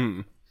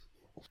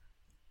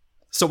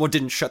 Someone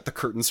didn't shut the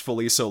curtains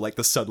fully, so like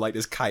the sunlight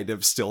is kind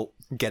of still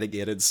getting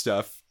in and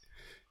stuff.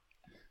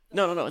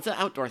 No. It's an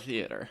outdoor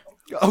theater.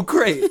 Oh,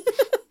 great.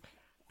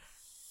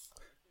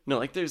 No,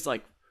 like there's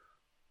like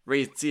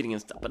raised seating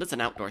and stuff, but it's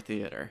an outdoor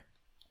theater.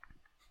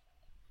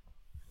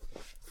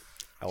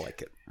 I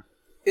like it.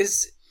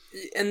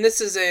 And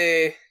this is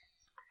a...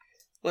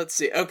 Let's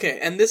see. Okay,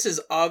 and this is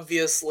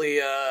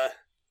obviously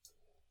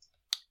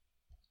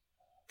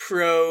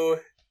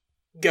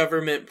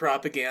pro-government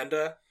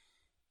propaganda.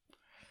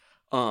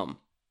 To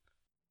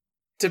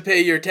pay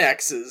your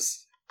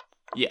taxes.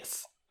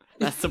 Yes.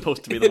 That's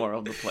supposed to be the moral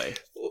of the play.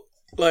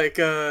 Like,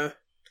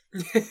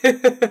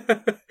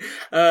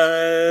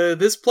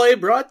 this play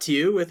brought to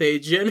you with a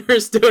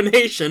generous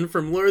donation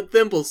from Lord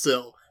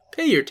Thimblesill.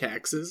 Pay your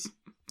taxes.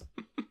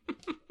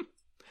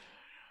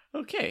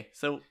 Okay,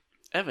 so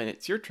Evan,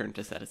 it's your turn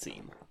to set a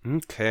scene.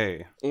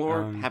 Okay.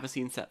 Or have a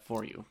scene set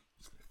for you.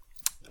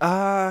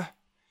 Yeah,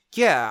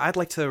 I'd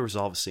like to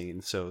resolve a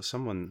scene, so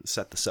someone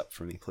set this up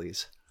for me,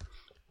 please.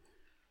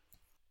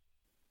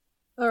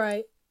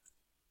 Alright.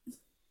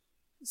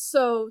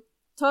 So,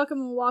 Talkum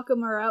and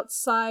Wacom are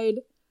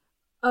outside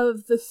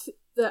of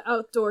the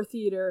outdoor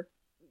theater,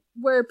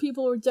 where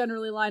people would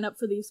generally line up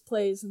for these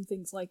plays and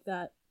things like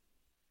that.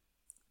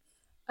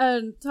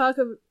 And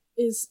Talkum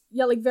is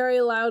yelling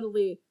very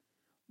loudly,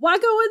 "Why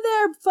go in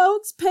there,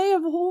 folks? Pay a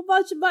whole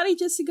bunch of money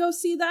just to go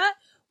see that,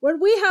 when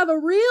we have a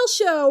real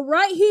show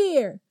right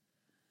here."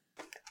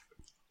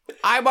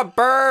 I'm a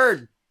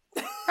bird!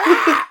 That's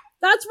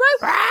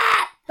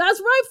right! That's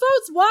right,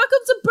 folks!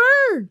 Wacom's a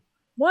bird!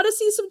 Want to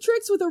see some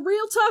tricks with a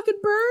real talking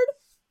bird?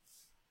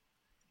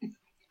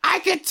 I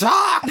can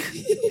talk!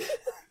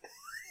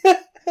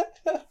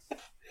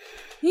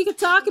 He can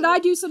talk and I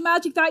do some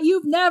magic that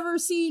you've never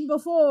seen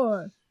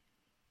before.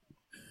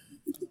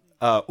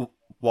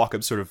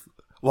 Wacom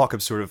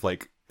sort of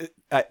like,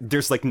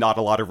 there's like not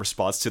a lot of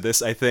response to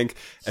this, I think,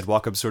 and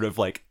Wacom sort of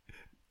like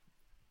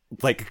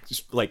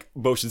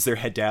motions their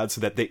head down so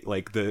that they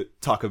like the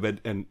Talkum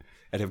and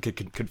him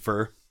can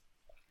confer.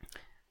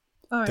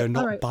 All right, they're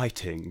not all right.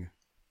 biting.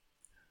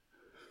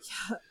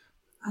 Yeah,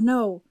 I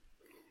know.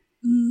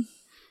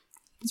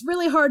 It's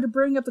really hard to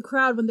bring up the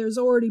crowd when there's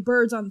already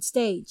birds on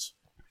stage.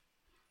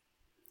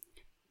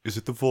 Is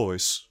it the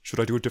voice? Should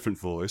I do a different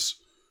voice?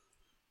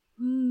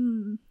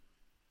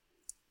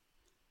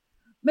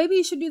 Maybe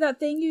you should do that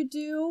thing you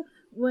do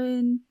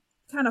when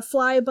kind of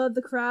fly above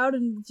the crowd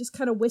and just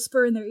kind of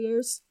whisper in their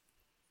ears.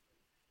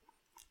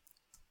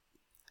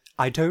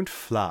 I don't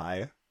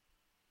fly.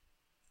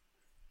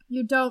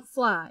 You don't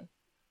fly.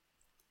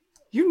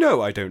 You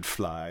know I don't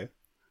fly.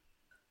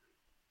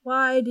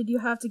 Why did you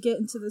have to get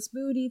into this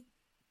moody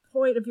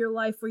point of your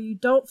life where you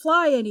don't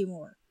fly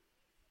anymore?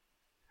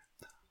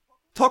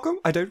 Talkum,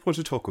 I don't want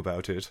to talk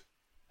about it.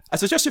 I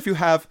suggest if you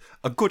have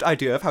a good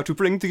idea of how to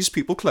bring these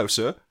people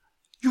closer,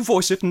 you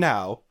voice it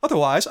now.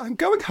 Otherwise, I'm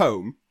going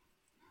home.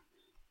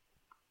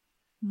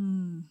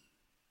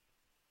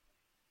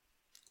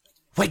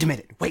 Wait a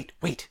minute.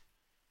 Wait.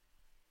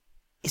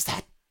 Is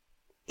that...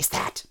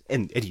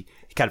 And he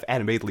kind of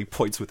animatedly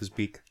points with his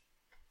beak.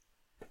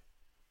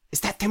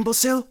 Is that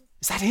Thimblesill?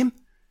 Is that him?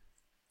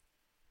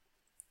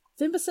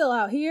 Thimblesill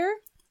out here?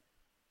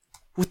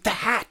 With the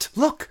hat,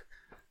 look!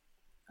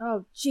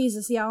 Oh,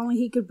 Jesus, yeah, only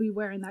he could be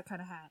wearing that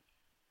kind of hat.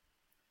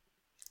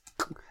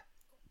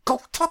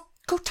 Go talk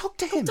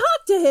to him.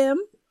 Talk to him?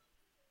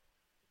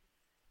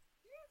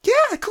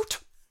 Yeah,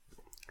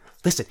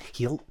 Listen,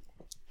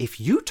 if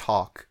you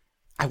talk,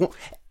 I won't...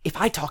 If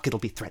I talk, it'll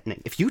be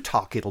threatening. If you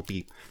talk, it'll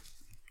be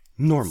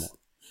normal.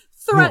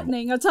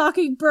 Threatening. Normal. A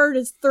talking bird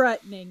is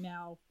threatening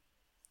now.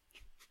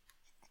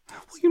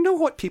 Well, you know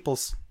what people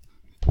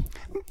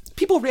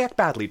react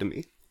badly to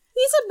me.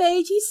 He's a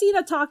mage. He's seen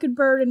a talking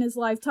bird in his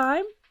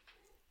lifetime.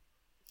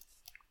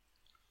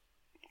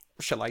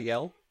 Shall I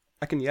yell?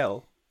 I can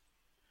yell.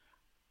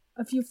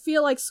 If you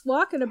feel like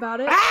squawking about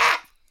it.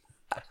 Ah!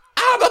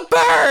 I'm a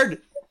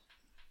bird!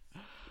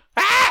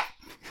 Ah!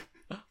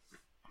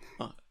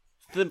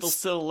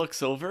 Thimblesill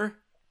looks over.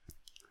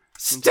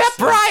 Step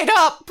right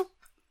up!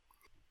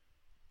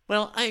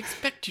 Well, I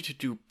expect you to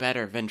do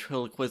better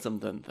ventriloquism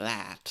than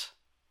that.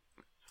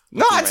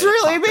 No, it's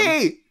really Talkum.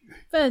 me!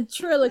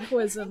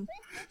 Ventriloquism.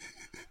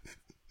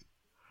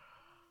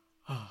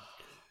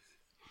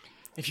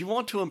 if you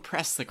want to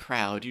impress the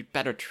crowd, you'd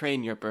better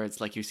train your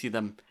birds like you see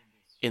them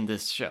in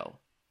this show.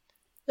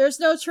 There's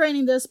no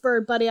training this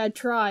bird, buddy. I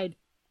tried.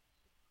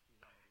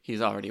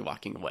 He's already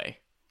walking away.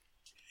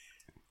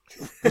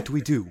 What do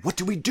we do? What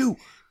do we do?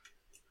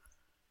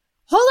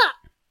 Hold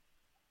up!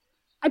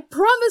 I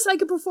promise I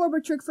can perform a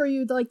trick for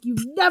you like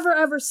you've never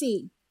ever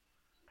seen.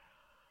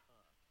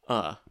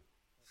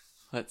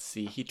 Let's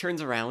see. He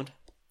turns around.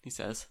 He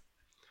says,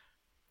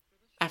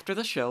 after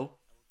the show,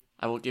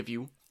 I will give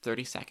you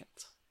 30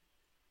 seconds.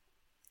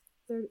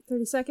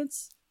 30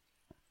 seconds?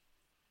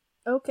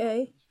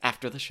 Okay.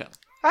 After the show.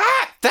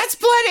 Ah! That's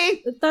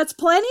plenty! That's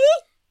plenty?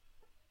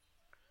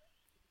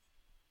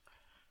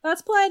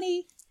 That's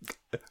plenty.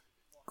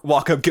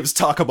 Walk up, gives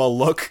Takam a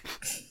look.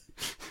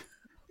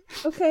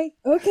 Okay.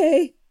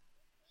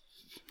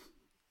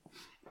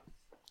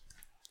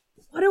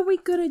 What are we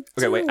gonna do?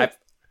 Okay, wait.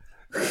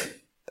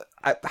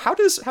 How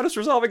does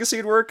resolving a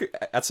scene work?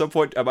 At some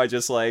point, am I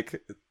just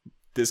like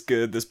this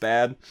good, this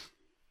bad?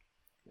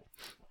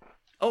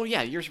 Oh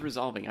yeah, you're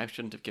resolving. I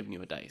shouldn't have given you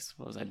a dice.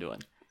 What was I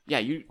doing? Yeah,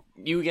 you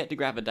get to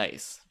grab a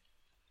dice.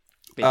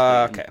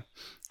 Okay.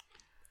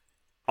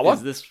 I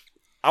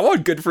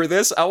want good for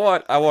this. I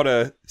want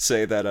to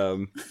say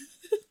that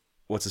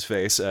what's his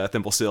face?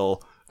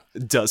 Thimblesill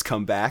does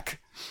come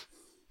back.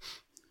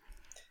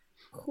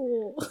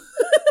 Cool.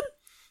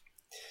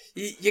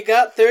 You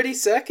got 30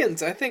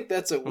 seconds. I think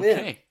that's a win.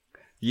 Okay.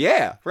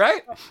 Yeah,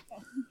 right?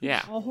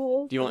 Yeah.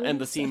 Do you want to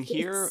end the scene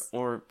here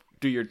or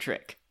do your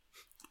trick?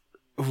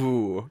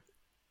 Ooh.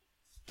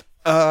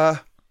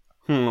 What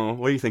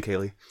do you think,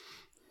 Haley?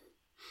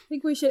 I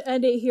think we should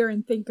end it here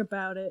and think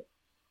about it.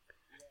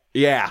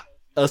 Yeah,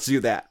 let's do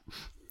that.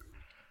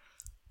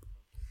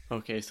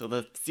 Okay, so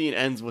the scene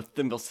ends with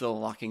Thimblesill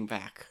walking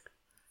back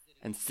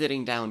and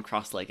sitting down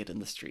cross-legged in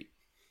the street.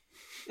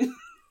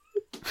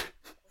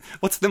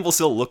 What's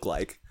Thimblesill look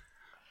like?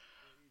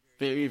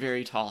 Very,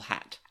 very tall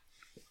hat.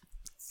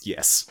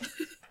 Yes.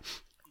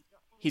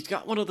 He's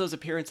got one of those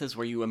appearances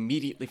where you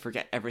immediately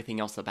forget everything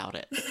else about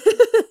it.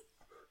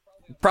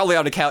 Probably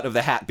on account of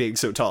the hat being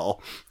so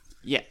tall.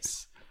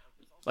 Yes.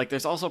 Like,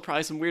 there's also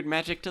probably some weird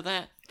magic to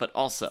that, but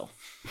also.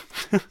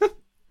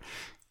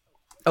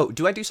 Oh,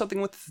 do I do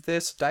something with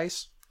this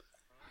dice?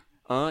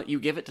 You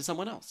give it to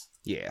someone else.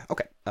 Yeah,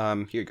 okay.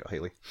 Here you go,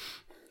 Haley.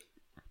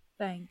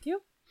 Thank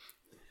you.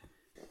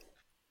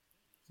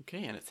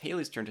 Okay, and it's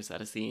Haley's turn to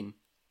set a scene.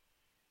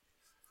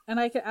 And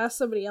I could ask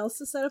somebody else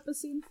to set up a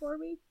scene for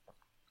me?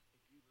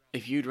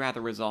 If you'd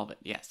rather resolve it,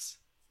 yes.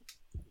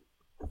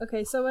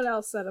 Okay, someone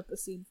else set up a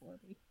scene for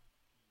me.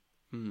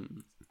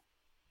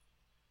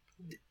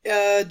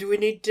 Do we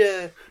need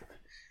to...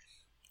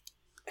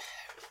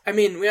 I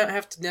mean, we don't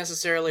have to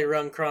necessarily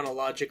run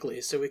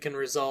chronologically, so we can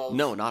resolve...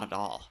 No, not at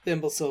all.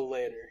 Thimblesill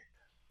later.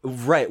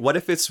 Right, what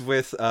if it's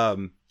with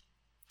Takam,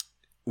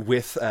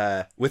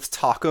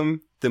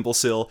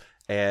 Thimblesill,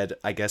 and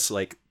I guess,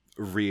 like,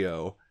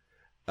 Rio.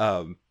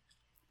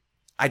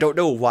 I don't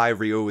know why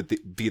Rio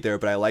would be there,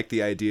 but I like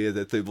the idea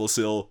that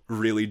Thimblesill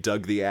really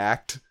dug the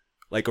act.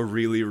 Like,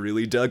 really,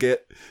 really dug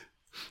it.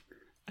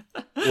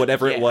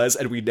 Whatever it was,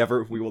 and we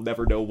will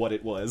never know what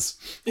it was.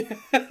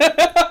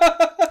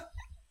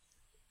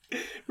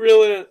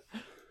 Brilliant.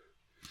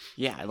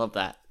 Yeah, I love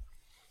that.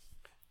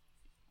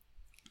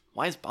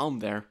 Why is Baum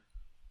there?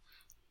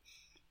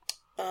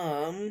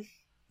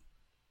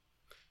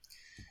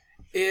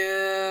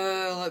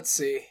 Let's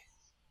see.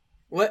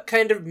 What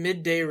kind of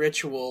midday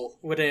ritual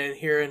would an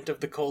adherent of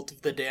the cult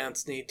of the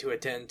dance need to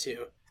attend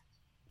to?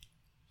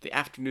 The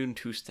afternoon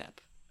two-step.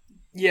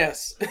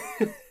 Yes.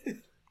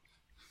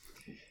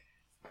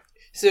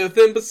 So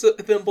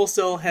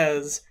Thimblesill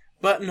has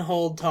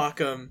buttonholed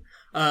Takam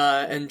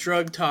and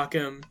drug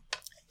Takam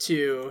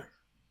to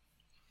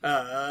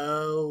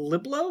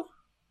Liblowak.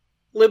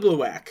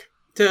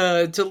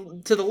 To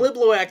the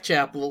Liblowak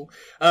Chapel,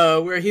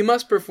 where he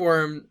must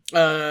perform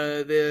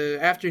the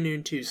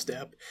afternoon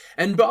two-step,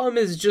 and Baum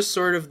is just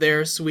sort of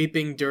there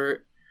sweeping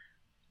dirt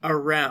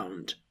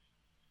around.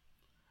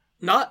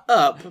 Not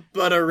up,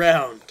 but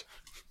around.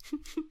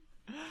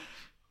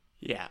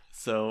 Yeah,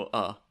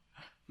 so,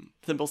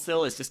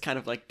 Thimblesill is just kind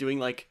of like doing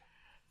like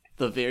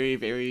the very,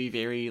 very,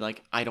 very,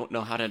 like, I don't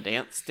know how to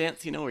dance,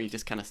 you know, where you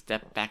just kind of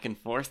step back and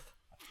forth.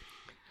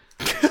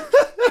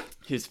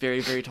 His very,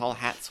 very tall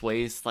hat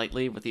sways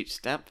slightly with each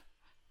step.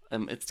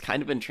 It's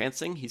kind of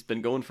entrancing. He's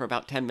been going for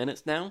about 10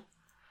 minutes now.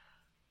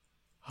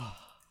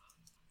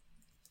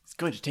 It's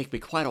going to take me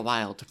quite a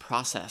while to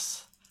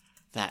process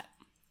that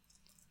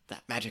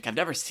magic. I've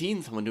never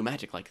seen someone do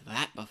magic like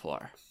that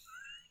before.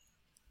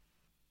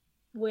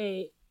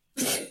 Wait.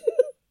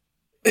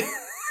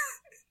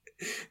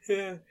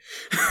 Yeah.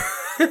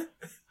 Am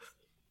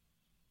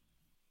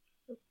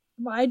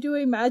I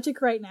doing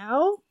magic right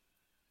now?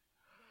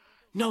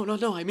 No.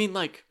 I mean,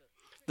 like,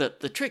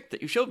 the trick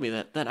that you showed me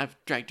that I've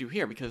dragged you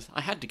here because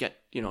I had to get,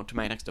 to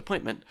my next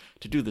appointment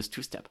to do this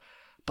two-step.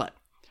 But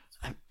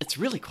it's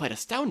really quite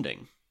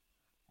astounding.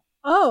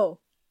 Oh.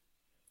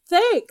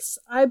 Thanks.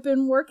 I've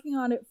been working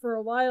on it for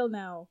a while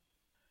now.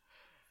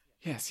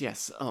 Yes.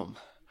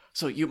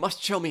 So you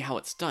must show me how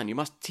it's done. You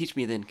must teach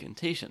me the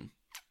incantation.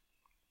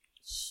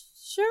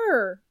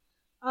 Sure.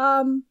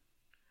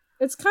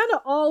 It's kind of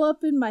all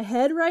up in my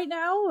head right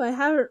now. I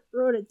haven't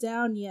wrote it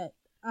down yet.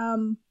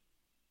 And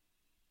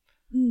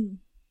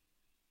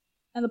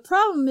the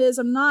problem is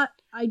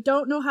I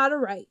don't know how to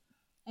write.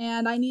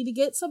 And I need to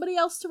get somebody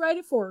else to write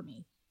it for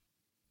me.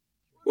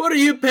 What are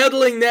you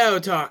peddling now,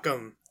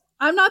 Talkum?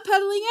 I'm not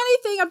peddling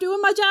anything. I'm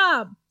doing my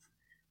job.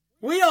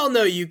 We all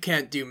know you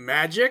can't do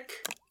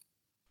magic.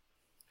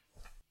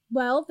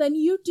 Well, then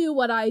you do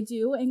what I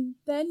do, and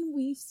then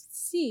we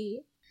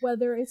see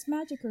whether it's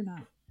magic or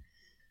not.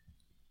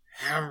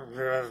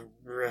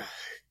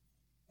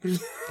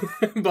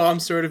 Bomb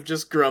sort of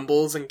just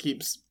grumbles and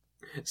keeps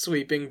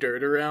sweeping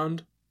dirt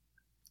around.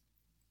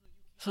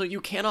 So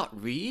you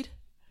cannot read?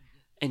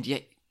 And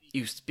yet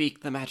you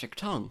speak the magic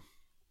tongue.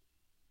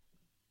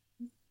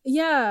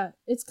 Yeah,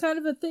 it's kind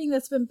of a thing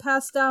that's been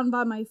passed down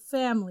by my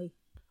family.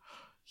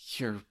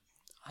 You're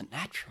a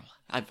natural.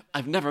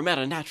 I've never met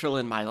a natural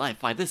in my life.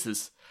 Why, this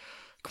is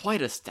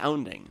quite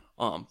astounding.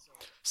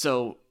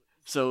 So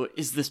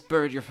is this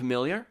bird your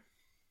familiar?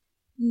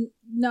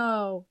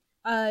 No.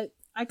 I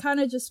kind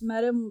of just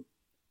met him,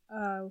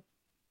 I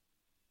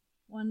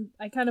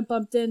kind of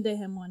bumped into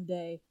him one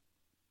day.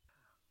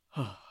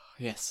 Oh,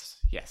 yes.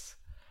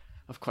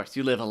 Of course,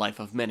 you live a life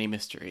of many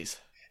mysteries.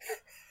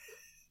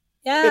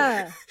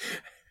 Yeah.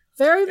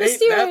 Very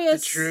mysterious. Ain't that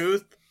the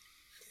truth?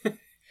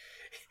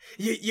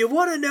 You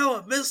want to know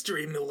a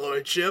mystery, my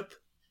lordship?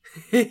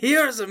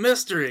 Here's a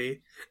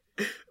mystery.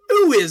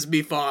 Who is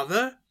me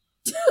father?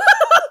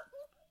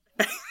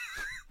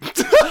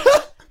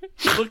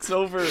 He looks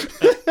over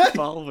at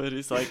Baldwin.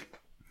 He's like,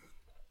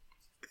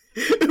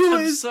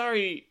 I'm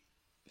sorry.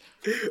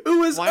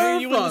 Who is Why our are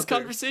you father? in this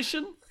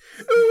conversation?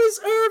 Who is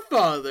our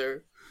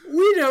father?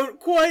 We don't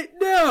quite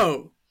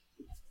know.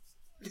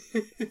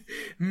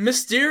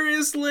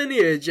 Mysterious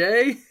lineage,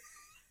 eh?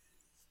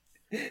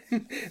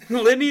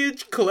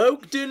 Lineage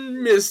cloaked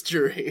in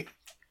mystery.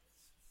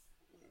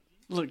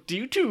 Look, do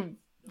you two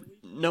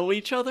know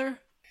each other?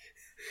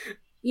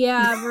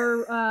 Yeah,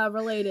 we're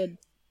related.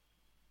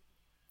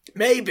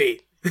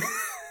 Maybe.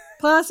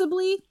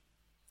 Possibly.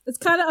 It's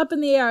kind of up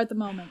in the air at the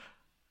moment.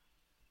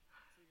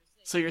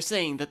 So you're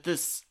saying that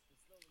this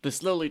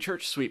lowly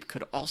church sweep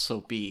could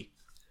also be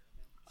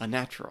a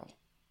natural?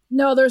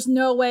 No, there's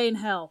no way in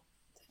hell.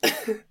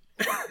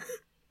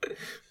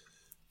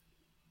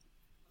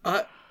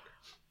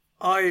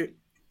 I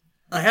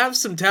have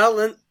some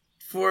talent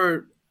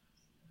for,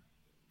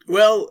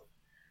 well,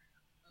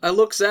 I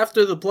looks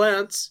after the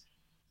plants.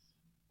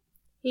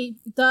 He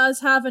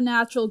does have a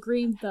natural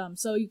green thumb,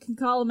 so you can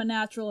call him a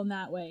natural in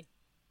that way.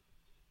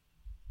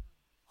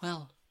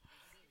 Well,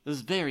 this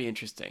is very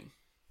interesting.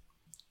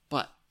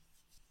 But,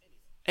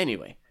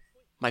 anyway,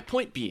 my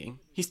point being,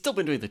 he's still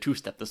been doing the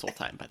two-step this whole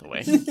time, by the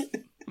way.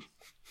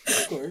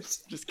 Of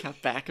course. Just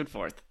kept back and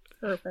forth.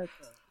 Perfect.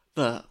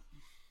 What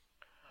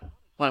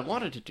I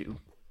wanted to do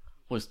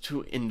was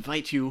to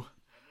invite you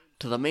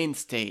to the main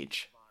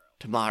stage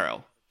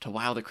tomorrow to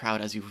wow the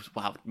crowd as you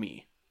wowed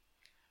me.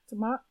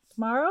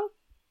 Tomorrow?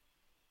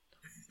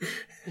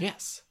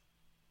 Yes.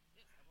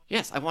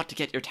 Yes, I want to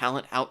get your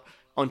talent out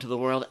onto the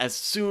world as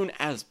soon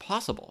as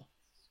possible.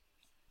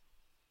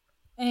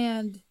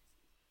 And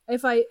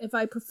if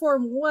I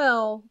perform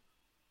well,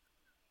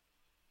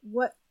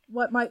 what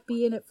might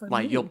be in it for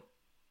Why, me?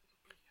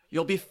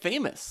 you'll be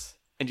famous,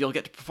 and you'll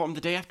get to perform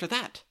the day after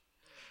that.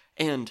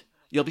 And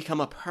you'll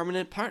become a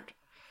permanent part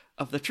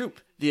of the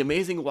troupe, the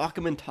amazing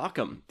Wacom and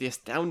Talkum, the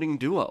astounding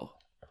duo.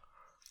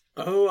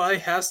 Oh, I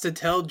has to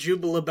tell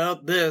Jubal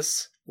about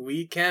this.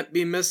 We can't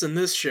be missing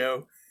this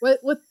show.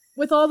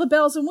 With all the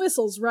bells and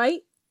whistles,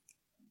 right?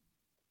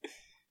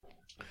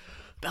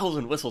 Bells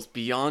and whistles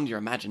beyond your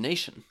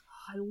imagination.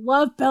 I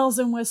love bells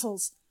and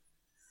whistles.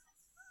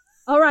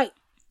 All right,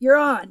 you're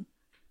on.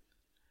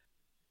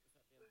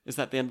 Is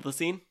that the end of the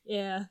scene?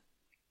 Yeah.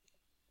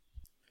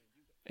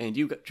 And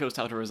you chose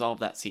how to resolve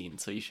that scene,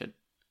 so you should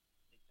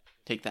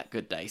take that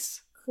good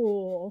dice.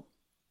 Cool.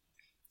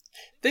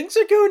 Things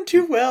are going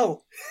too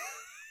well.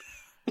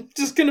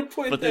 Just gonna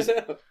point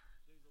that out.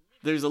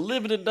 There's a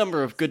limited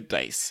number of good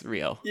dice,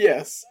 Rio.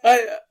 Yes.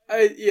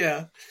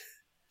 Yeah.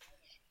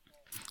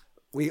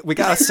 We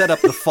gotta set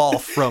up the fall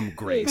from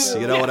grace.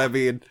 You know what I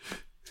mean?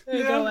 There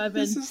you go, Evan.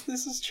 This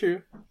is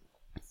true.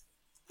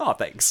 Oh,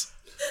 thanks.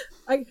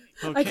 I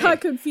Okay. got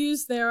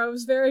confused there. I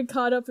was very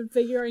caught up in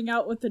figuring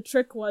out what the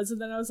trick was,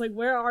 and then I was like,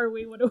 where are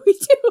we? What are we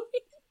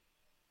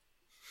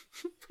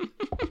doing?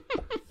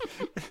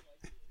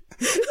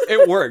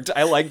 It worked.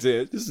 I liked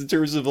it. Just in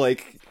terms of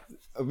like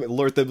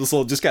Lord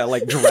Thimblesole just kind of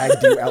like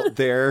dragged you out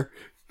there.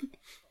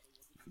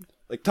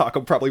 Like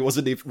Taco probably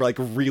wasn't even like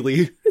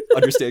really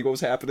understanding what was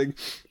happening.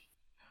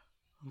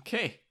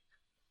 Okay.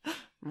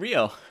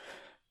 Rio.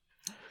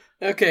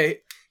 Okay,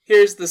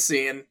 here's the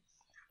scene.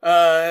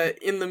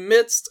 In the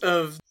midst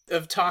of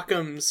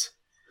Talkum's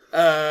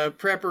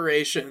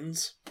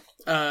preparations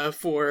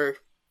for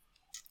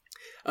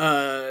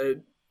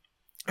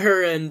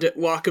her and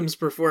Wacom's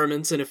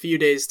performance in a few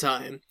days'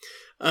 time,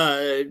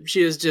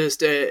 She is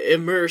just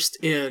immersed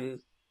in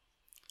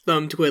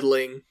thumb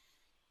twiddling,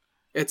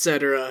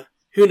 etc.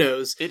 Who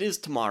knows? It is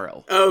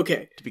tomorrow,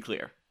 Okay. to be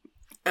clear.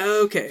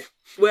 Okay.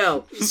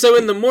 Well, so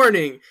in the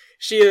morning,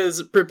 she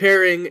is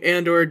preparing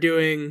and or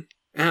doing,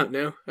 I don't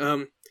know,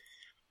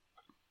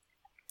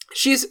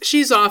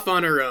 she's off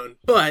on her own,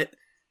 but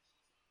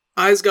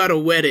I's got a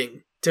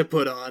wedding to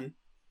put on.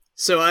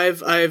 So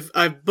I've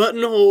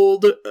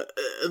buttonholed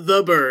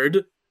the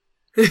bird,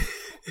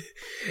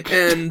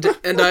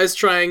 and I's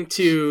trying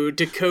to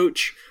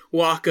coach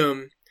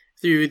Wacom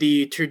through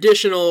the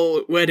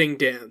traditional wedding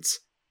dance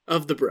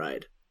of the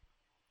bride.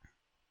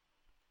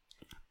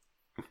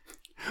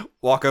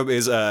 Wacom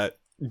is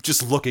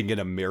just looking in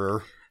a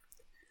mirror,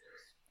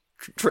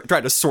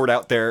 trying to sort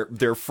out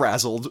their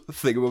frazzled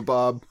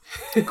thingamabob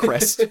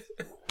crest.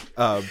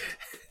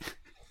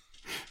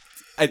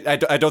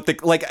 I don't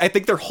think, like, I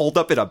think they're holed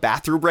up in a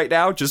bathroom right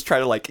now, just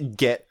trying to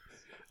get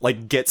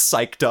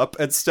psyched up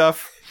and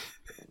stuff.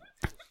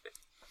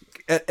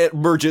 It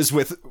merges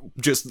with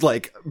just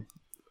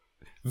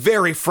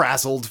very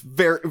frazzled,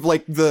 very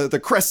the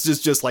crest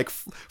is just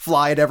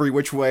flying every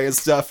which way and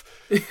stuff.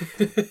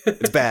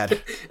 It's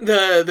bad.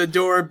 The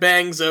door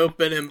bangs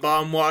open and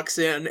Bomb walks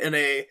in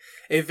a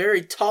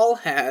very tall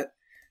hat.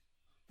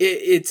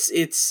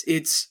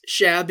 It's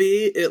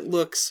shabby. It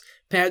looks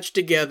patched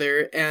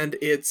together and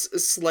it's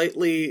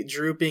slightly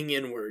drooping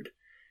inward.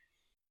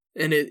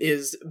 And it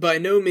is by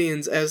no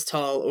means as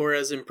tall or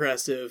as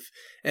impressive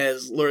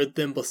as Lord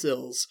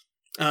Thimblesil's.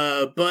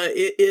 But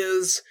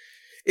it's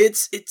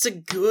a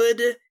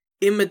good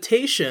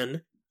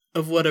imitation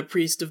of what a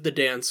priest of the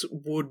dance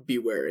would be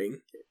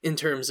wearing in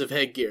terms of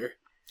headgear.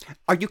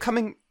 Are you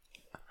coming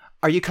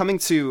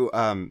to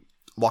Wacom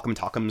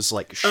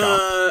Talkum's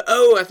shop?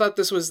 I thought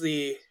this was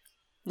the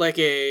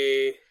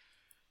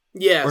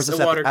yes,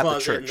 a water at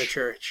closet the in the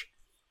church.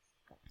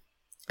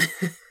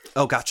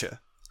 Oh, gotcha.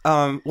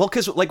 Well,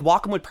 because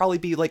Wacom would probably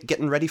be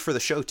getting ready for the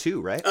show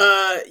too, right?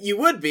 You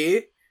would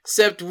be,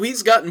 except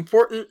we've got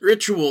important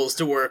rituals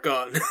to work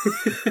on.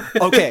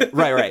 Okay,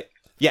 right.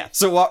 Yeah,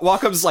 so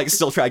Wacom's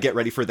still trying to get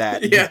ready for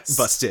that. Yes.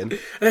 Bust in.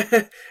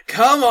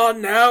 Come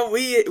on now,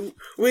 we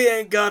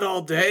ain't got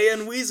all day,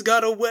 and we's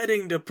got a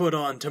wedding to put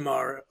on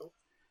tomorrow.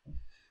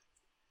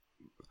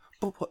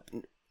 But what?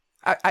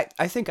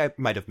 I think I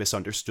might have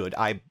misunderstood.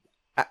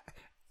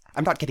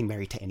 I'm not getting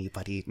married to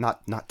anybody.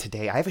 Not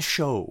today. I have a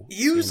show.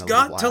 You've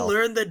got to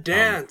learn the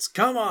dance.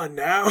 Come on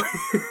now.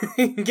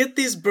 Get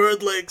these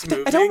bird legs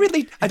moving.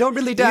 I don't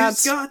really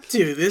dance. You've got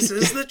to. This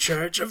is the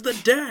church of the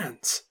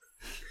dance.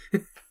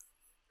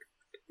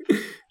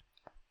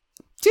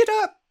 Did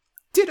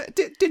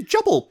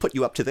Jubble put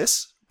you up to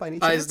this by any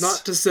chance? I's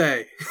not to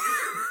say.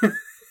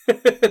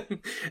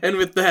 And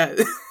with that,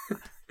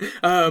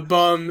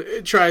 Bomb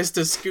tries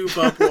to scoop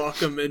up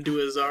Wacom into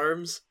his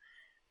arms.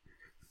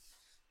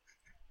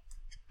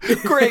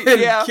 Great,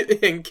 yeah.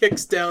 And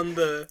kicks down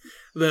the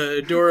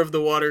door of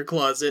the water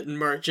closet and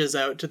marches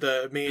out to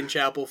the main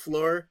chapel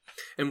floor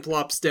and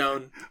plops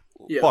down.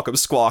 Yeah. Wacom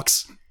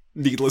squawks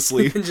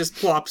needlessly. And just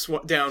plops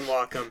down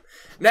Wacom.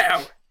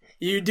 Now,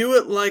 you do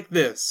it like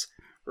this.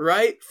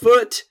 Right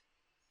foot,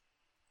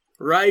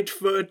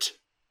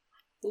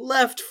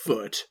 left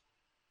foot.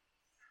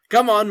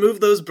 Come on, move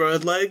those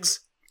bird legs.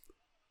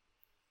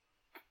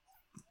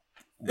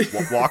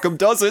 Wacom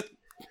does it.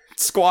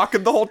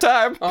 Squawking the whole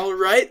time. All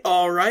right.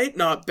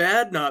 Not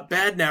bad.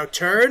 Now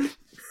turn.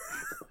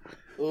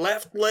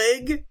 Left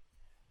leg.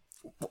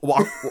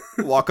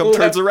 Wacom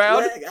turns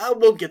around. Leg. Oh,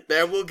 we'll get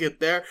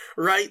there.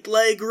 Right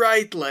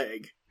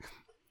leg.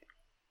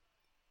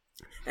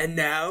 And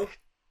now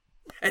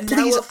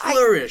Please, a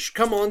flourish.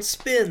 Come on,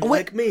 spin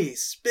like me.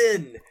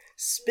 Spin.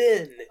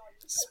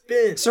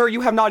 Sir,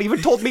 you have not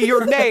even told me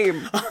your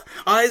name.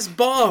 I's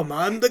Bomb.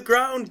 I'm the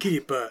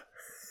groundkeeper.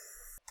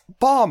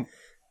 Bomb,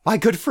 my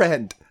good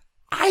friend.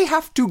 I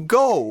have to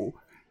go.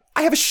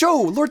 I have a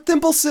show, Lord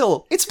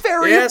Thimblesill. It's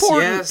very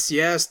important.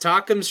 Yes.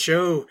 Talkum's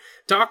show.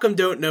 Talkum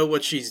don't know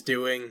what she's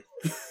doing.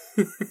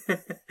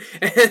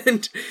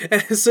 and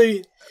so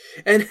you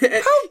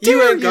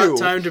ain't got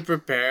time to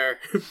prepare.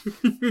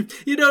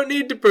 You don't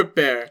need to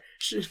prepare.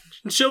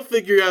 She'll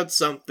figure out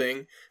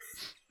something.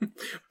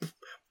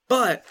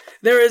 But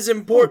there is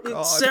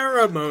important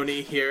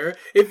ceremony here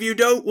if you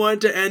don't want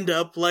to end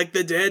up like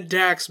the dead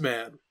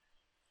taxman.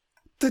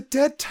 The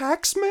dead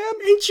taxman?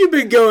 Ain't you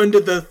been going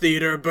to the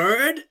theater,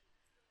 bird?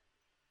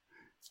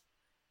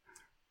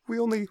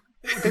 They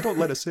don't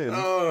let us in.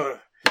 How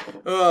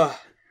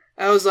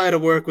was I to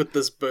work with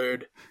this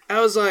bird?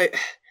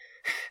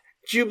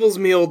 Jubal's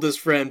me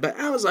oldest friend, but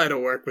how was I to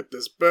work with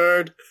this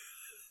bird?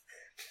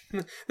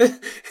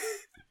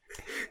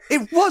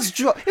 It was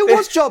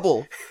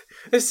Jubble.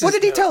 What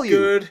did he tell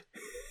you?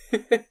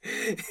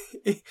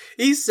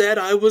 He said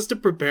I was to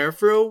prepare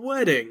for a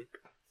wedding.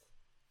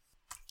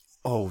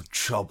 Oh,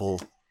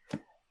 Jubble.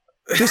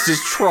 This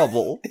is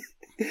trouble.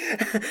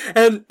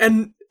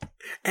 And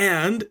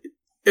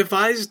if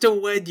I's to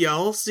wed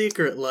y'all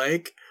secret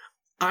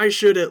I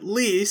should at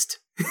least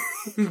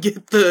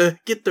get the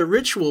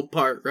ritual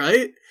part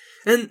right.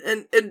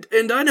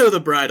 And I know the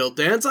bridal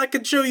dance. I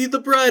can show you the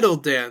bridal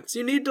dance.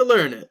 You need to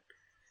learn it.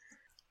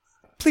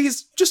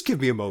 Please, just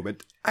give me a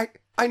moment.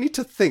 I need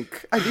to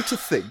think.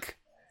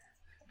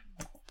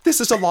 This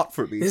is a lot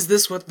for me. Is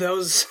this what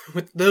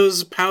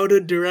those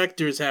pouted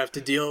directors have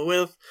to deal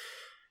with?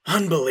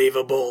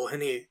 Unbelievable.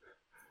 And he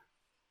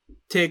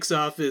takes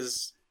off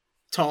his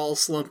tall,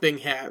 slumping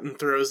hat and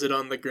throws it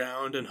on the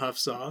ground and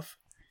huffs off.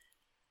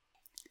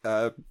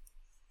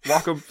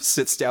 Wacom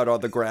sits down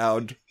on the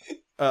ground,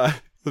 in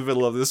the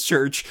middle of this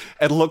church,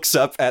 and looks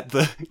up at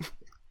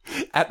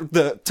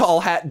the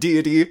tall hat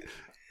deity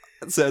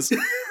and says,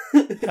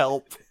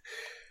 "Help."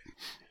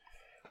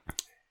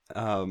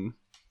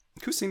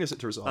 Whose scene is it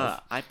to resolve?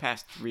 I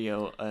passed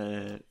Rio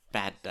a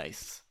bad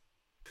dice.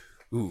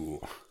 Ooh.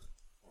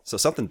 So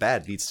something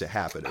bad needs to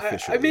happen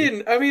officially.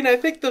 I mean, I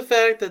think the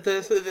fact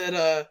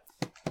that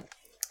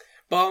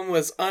Baum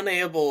was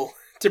unable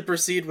to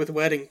proceed with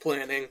wedding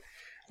planning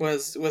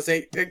was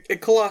a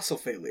colossal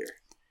failure.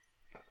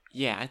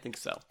 Yeah, I think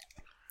so.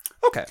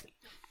 Okay.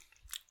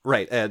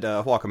 Right, and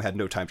Wacom had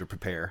no time to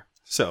prepare.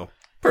 So,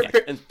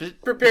 perfect. Yeah,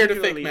 Prepare to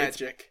fake particularly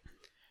magic.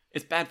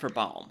 It's bad for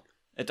Baum.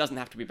 It doesn't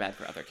have to be bad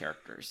for other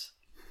characters.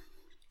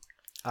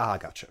 Ah,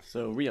 gotcha.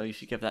 So, Rio, you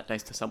should give that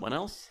dice to someone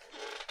else.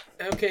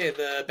 Okay,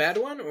 the bad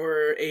one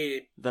or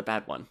The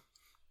bad one.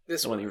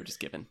 this The one? one you were just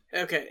given.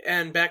 Okay,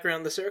 and back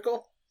around the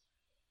circle?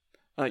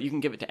 You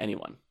can give it to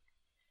anyone.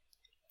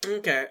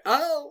 Okay,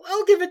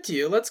 I'll give it to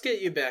you. Let's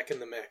get you back in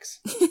the mix.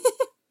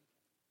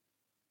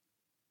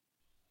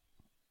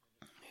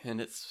 And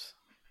it's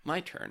my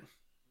turn.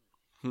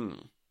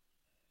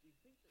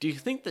 Do you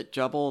think that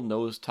Jubble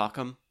knows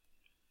Takum?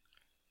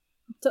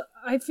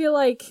 I feel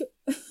like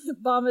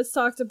Bomb has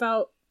talked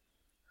about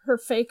her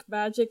fake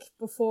magic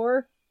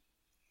before,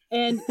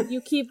 and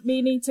you keep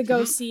meaning to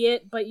go see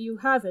it, but you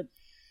haven't.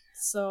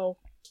 So,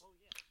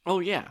 Oh,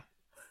 yeah.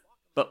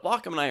 But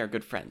Wacom and I are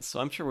good friends, so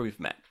I'm sure we've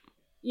met.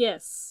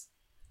 yes.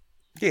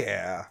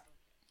 Yeah.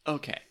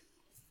 Okay.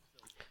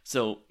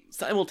 So,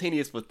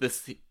 simultaneous with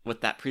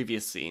that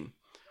previous scene,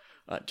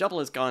 Jubble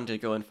has gone to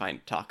go and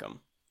find Takum.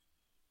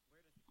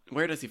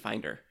 Where does he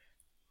find her?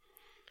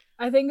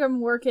 I think I'm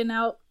working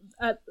out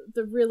at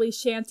the really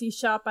shanty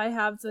shop I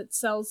have that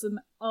sells them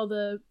all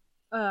the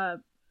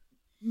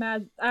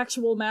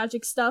actual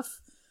magic stuff.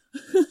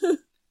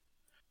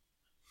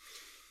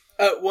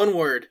 One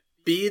word.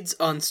 Beads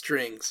on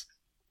strings.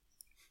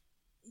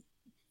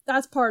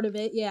 That's part of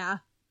it, yeah.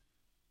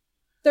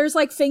 There's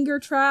like finger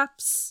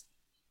traps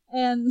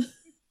and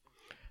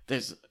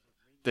There's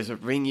a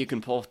ring you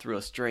can pull through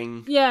a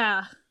string.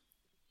 yeah.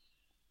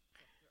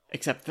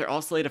 Except they're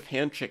all sleight of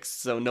hand tricks,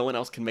 so no one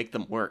else can make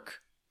them work.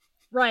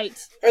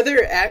 Right. Are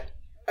there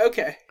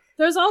Okay.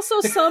 There's also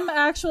some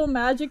actual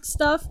magic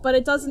stuff, but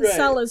it doesn't Right.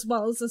 sell as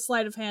well as the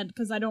sleight of hand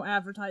because I don't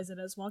advertise it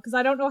as well because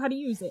I don't know how to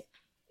use it.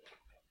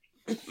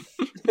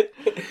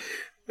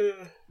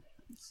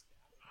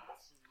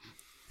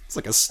 It's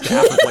like a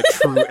staff of like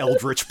true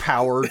eldritch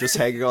power just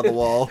hanging on the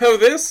wall. Oh,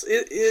 this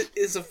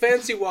is a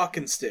fancy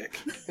walking stick,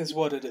 is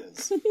what it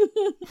is.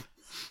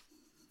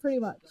 Pretty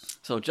much.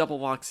 So Jubble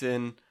walks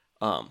in,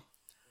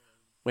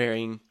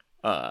 wearing,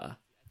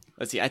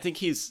 let's see, I think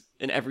he's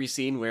in every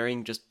scene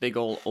wearing just big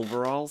old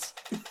overalls.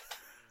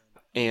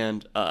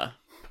 And,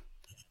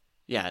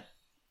 yeah,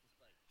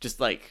 just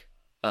like,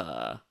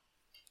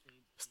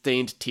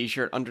 stained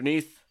t-shirt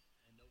underneath,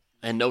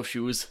 and no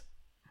shoes.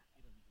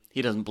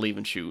 He doesn't believe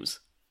in shoes.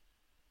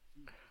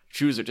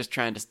 Shoes are just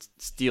trying to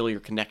steal your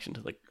connection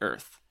to the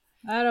earth.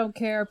 I don't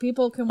care.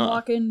 People can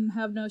walk in and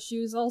have no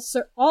shoes.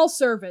 All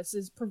service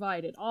is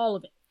provided. All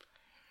of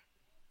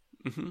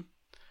it.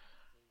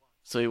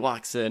 So he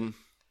walks in.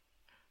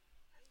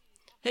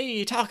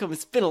 Hey, Takum,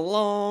 it's been a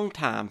long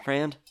time,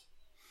 friend.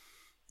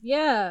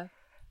 Yeah.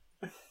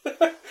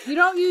 You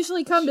don't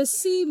usually come to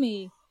see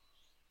me.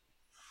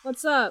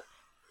 What's up?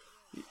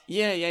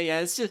 Yeah.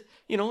 It's just,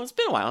 it's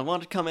been a while. I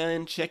wanted to come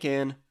in, check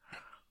in.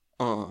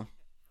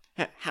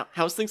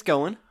 How's things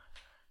going?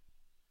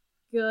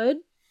 Good.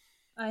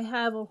 I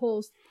have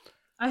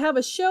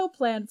a show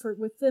planned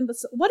with them, but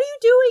what are you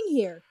doing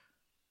here?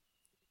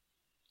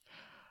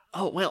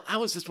 Oh, well, I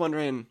was just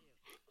wondering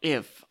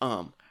if,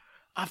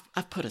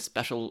 I've put a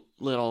special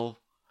little,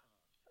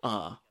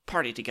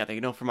 party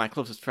together, for my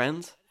closest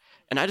friends.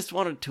 And I just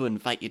wanted to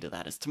invite you to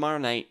that. It's tomorrow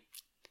night.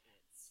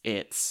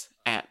 It's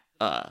at,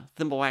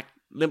 Liblowak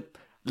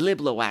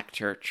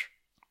Church.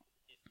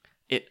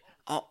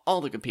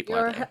 All the good people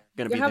are there.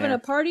 Gonna be You're having there. a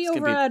party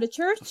over at a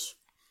church?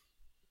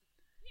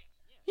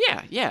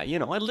 Yeah,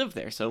 I live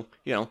there, so,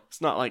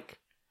 it's not like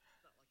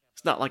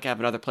I have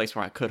another place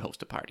where I could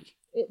host a party.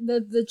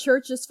 The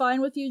church is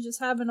fine with you just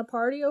having a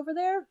party over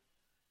there?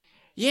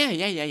 Yeah.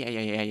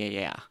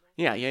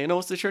 Yeah,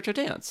 it's the Church of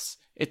Dance.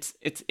 It's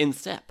in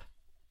step.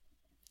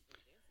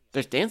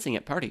 There's dancing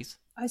at parties.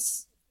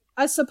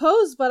 I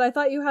suppose, but I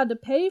thought you had to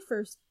pay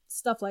for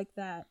stuff like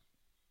that.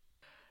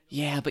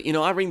 Yeah, but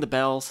I ring the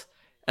bells,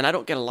 and I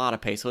don't get a lot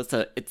of pay, so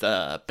it's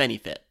a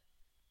benefit.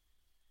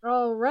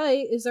 All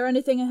right. Is there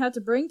anything I have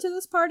to bring to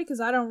this party? Because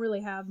I don't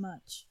really have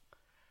much.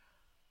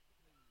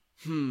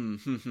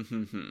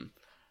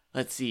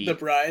 Let's see. The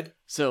bride.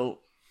 So,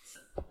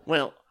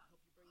 well,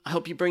 I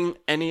hope you bring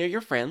any of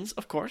your friends,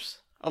 of course,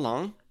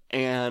 along.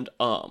 And,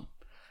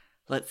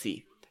 let's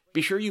see.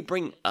 Be sure you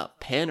bring a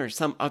pen or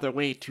some other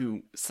way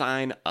to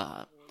sign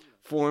a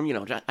form. You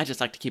know, I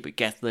just like to keep a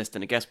guest list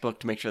and a guest book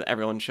to make sure that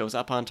everyone shows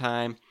up on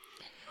time.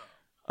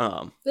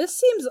 This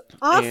seems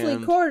awfully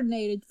and-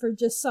 coordinated for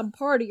just some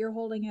party you're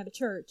holding at a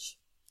church.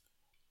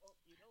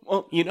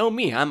 Well, you know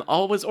me. I'm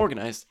always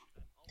organized.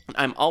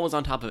 I'm always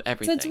on top of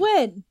everything. Since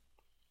when?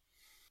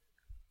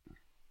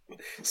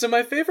 So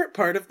my favorite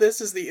part of this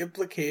is the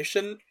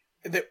implication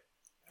that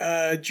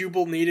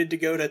Jubal needed to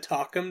go to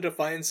Talcum to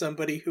find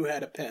somebody who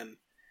had a pen.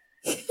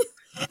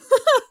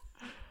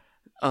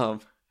 No,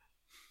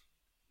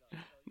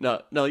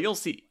 you'll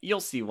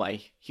see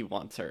why he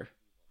wants her.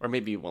 Or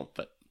maybe you won't,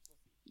 but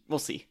we'll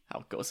see how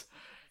it goes.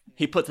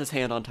 He puts his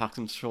hand on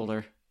Talcum's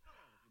shoulder.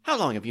 How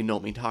long have you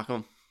known me,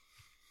 Talcum?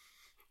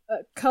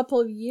 A couple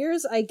of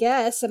years, I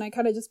guess, and I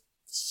kind of just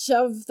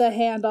shove the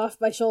hand off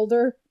my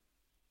shoulder.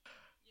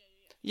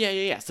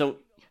 Yeah. So,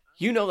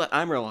 you know that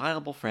I'm a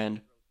reliable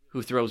friend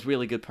who throws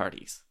really good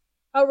parties.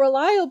 A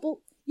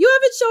reliable... You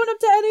haven't shown up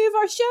to any of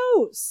our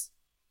shows!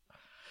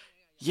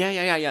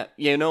 Yeah.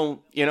 You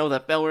know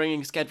that bell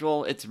ringing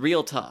schedule, it's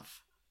real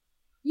tough.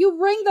 You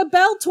ring the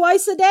bell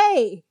twice a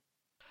day!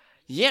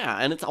 Yeah,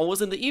 and it's always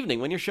in the evening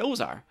when your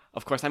shows are.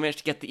 Of course, I managed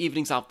to get the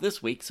evenings off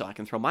this week so I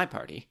can throw my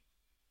party.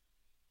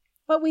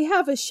 But we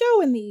have a show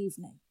in the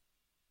evening.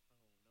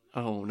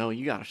 Oh, no,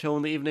 you got a show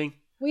in the evening?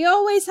 We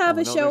always have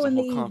Oh, a no, show there's a in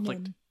the whole conflict.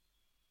 evening.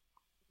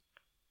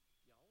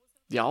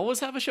 You always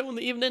have a show in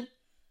the evening?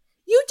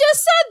 You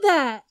just said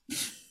that!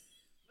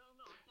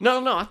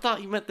 No, I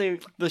thought you meant the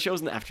show's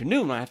in the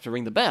afternoon when I have to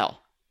ring the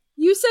bell.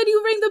 You said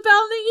you ring the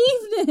bell in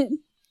the evening!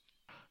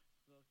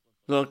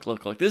 Look,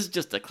 this is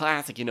just a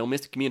classic,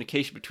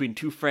 miscommunication between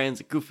two friends,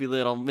 a goofy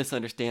little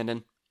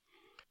misunderstanding.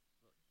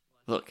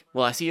 Look,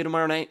 will I see you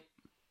tomorrow night?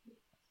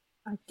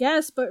 I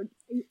guess, but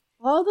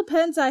all the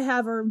pens I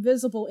have are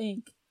invisible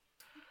ink.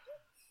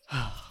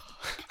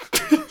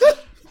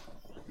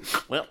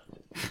 Well,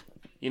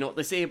 you know what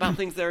they say about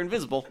things that are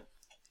invisible.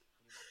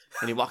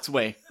 And he walks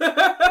away. I'm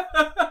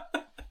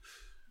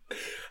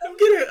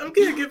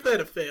gonna give that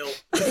a fail.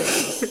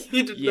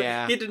 He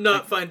did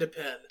not find a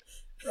pen.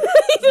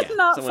 He did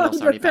not someone else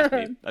find already a passed me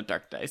pen. a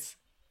dark dice.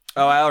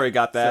 Oh, I already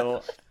got that.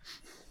 So,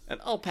 and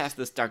I'll pass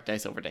this dark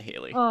dice over to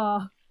Haley.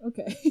 Aw,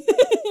 okay.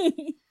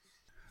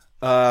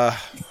 I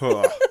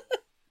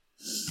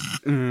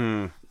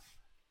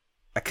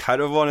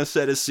kind of want to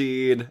set a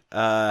scene.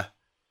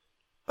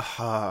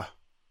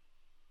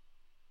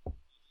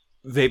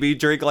 Maybe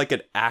during like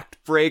an act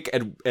break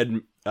and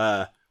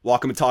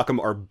Walkum and Talkum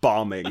are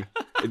bombing.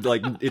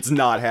 It's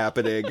not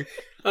happening.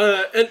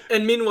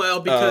 And meanwhile,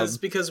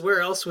 because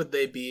where else would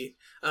they be?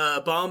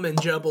 Baum and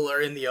Jubble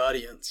are in the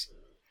audience.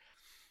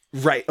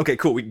 Right. Okay.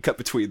 Cool. We can cut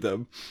between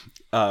them.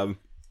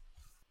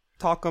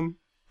 Talkum,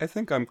 I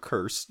think I'm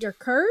cursed. You're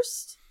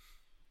cursed?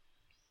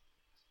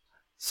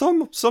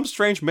 Some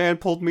strange man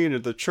pulled me into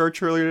the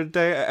church earlier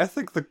today. I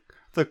think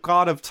the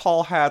god of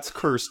tall hats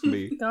cursed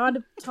me. God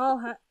of tall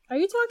hat. Are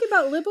you talking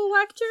about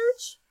Libelwack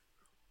Church?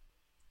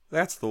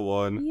 That's the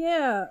one.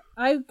 Yeah,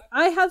 I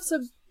have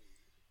some...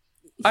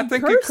 I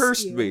think he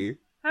cursed you. me.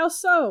 How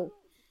so?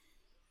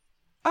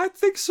 I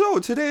think so.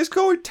 Today's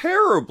going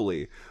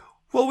terribly.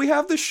 Well, we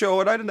have this show,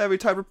 and I didn't have any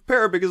time to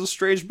prepare because a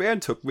strange man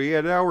took me,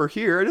 and now we're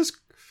here.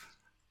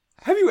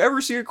 Have you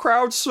ever seen a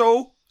crowd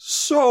so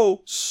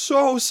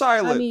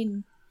silent? I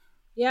mean,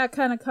 yeah, it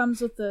kind of comes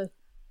with the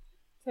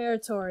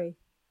territory.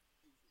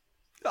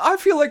 I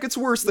feel like it's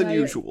worse than Yeah,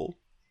 usual.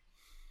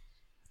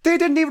 They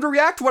didn't even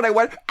react when I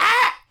went,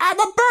 I'm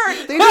a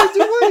bird! They didn't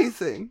do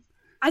anything.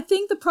 I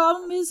think the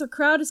problem is the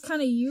crowd is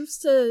kind of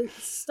used to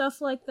stuff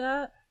like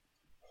that.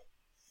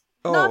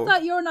 Oh. Not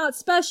that you're not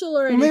special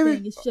or Well, anything,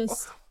 maybe- it's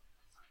just...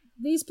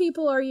 These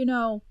people are,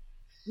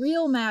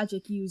 real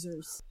magic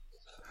users.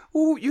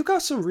 Ooh, you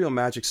got some real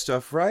magic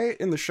stuff, right?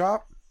 In the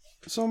shop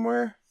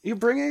somewhere? You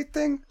bring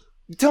anything?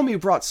 Tell me you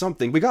brought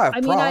something. We gotta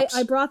have props.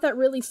 I brought that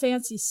really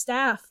fancy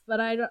staff, but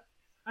I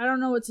don't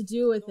know what to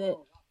do with it.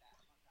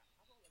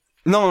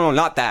 No,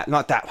 not that.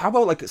 How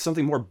about like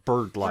something more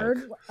bird-like?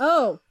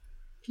 Oh,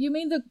 you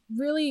mean the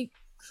really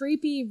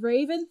creepy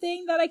raven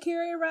thing that I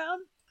carry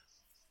around?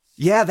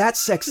 Yeah, that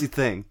sexy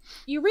thing.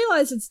 You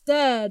realize it's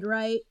dead,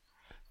 right?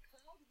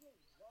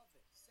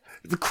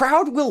 The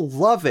crowd will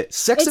love it.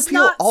 Sex It's appeal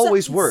not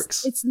always se-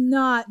 works. It's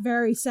not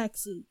very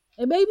sexy.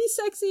 It may be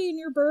sexy in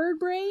your bird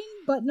brain,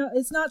 but no,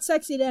 it's not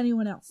sexy to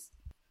anyone else.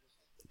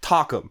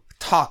 Talk 'em.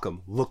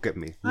 Look at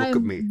me. Look at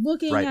I'm me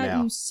looking right at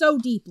now. you so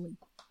deeply.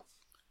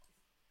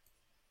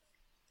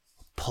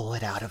 Pull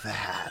it out of a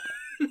hat.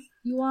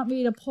 You want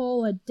me to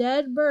pull a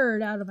dead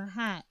bird out of a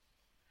hat?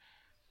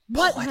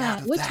 What Pull it out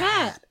hat? of Which the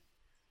hat?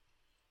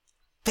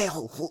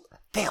 They'll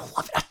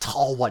love it. A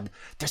tall one.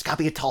 There's gotta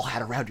be a tall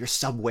hat around here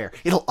somewhere.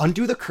 It'll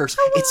undo the curse.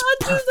 How will It's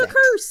undo perfect. the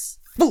curse?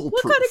 Foolproof.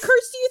 What kind of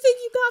curse do you think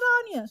you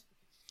got on you?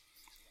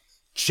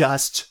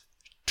 Just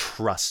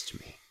trust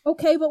me.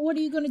 Okay, but what are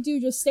you going to do?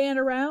 Just stand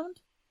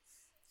around?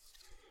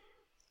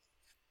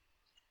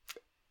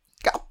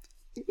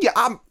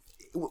 Yeah,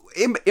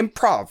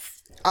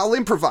 improv. I'll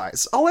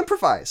improvise.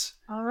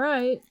 All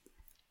right.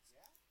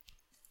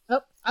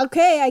 Oh,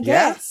 okay, I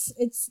guess.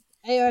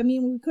 I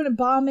mean, we couldn't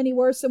bomb any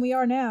worse than we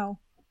are now.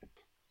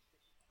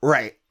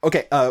 Right.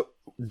 Okay.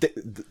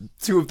 The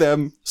two of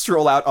them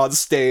stroll out on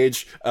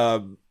stage. I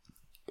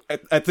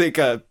think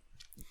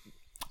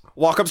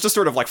Walkum's just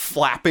sort of like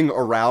flapping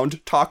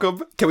around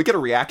Takum. Can we get a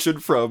reaction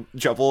from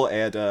Jubble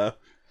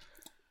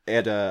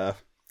and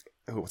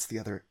what's the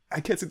other? I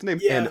can't see the name.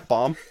 Yeah. And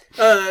Bomb.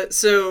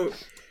 So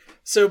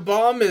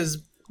Bomb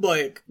is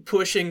like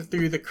pushing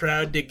through the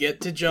crowd to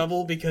get to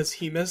Jubble because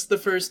he missed the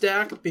first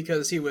act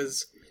because he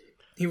was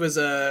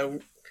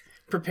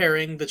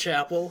preparing the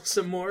chapel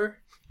some more.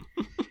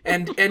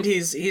 And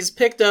he's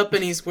picked up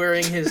and he's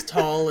wearing his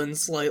tall and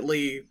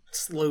slightly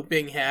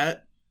sloping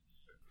hat.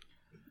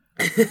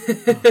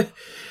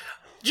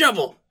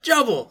 Jubble!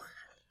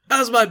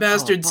 How's my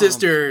bastard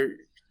sister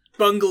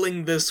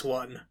bungling this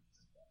one?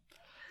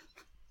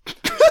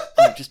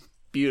 Just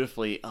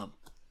beautifully,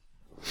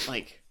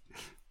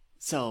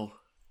 so,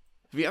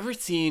 have you ever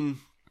seen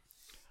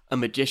a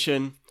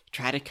magician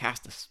try to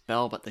cast a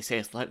spell, but they say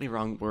a slightly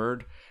wrong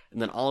word,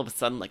 and then all of a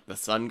sudden, like, the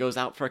sun goes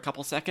out for a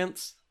couple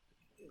seconds?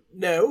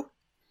 No.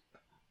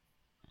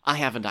 I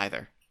haven't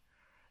either.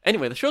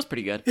 Anyway, the show's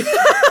pretty good.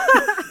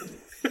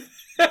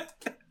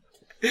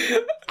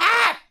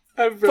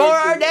 For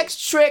our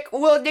next trick,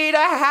 we'll need a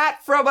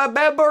hat from a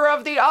member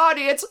of the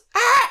audience.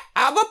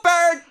 I'm a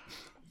bird.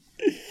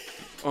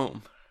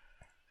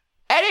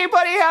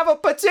 Anybody have a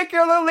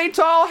particularly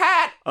tall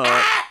hat?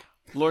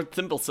 Lord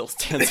Thimblesill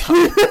stands up.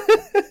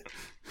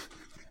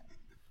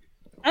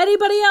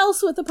 Anybody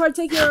else with a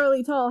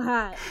particularly tall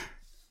hat?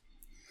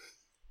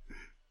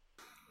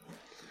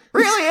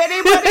 Really,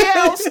 anybody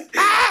else?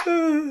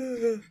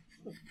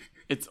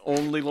 It's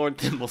only Lord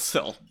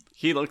Thimblesill.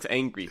 He looks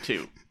angry,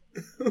 too.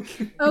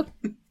 Oh,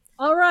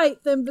 all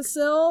right,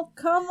 Thimblesill,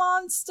 come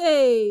on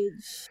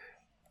stage.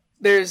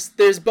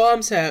 There's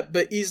Bomb's hat,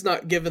 but he's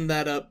not giving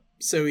that up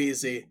so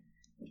easy.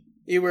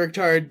 He worked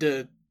hard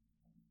to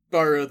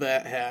borrow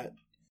that hat.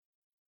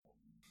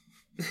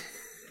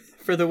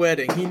 For the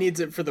wedding. He needs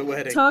it for the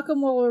wedding.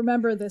 Takum will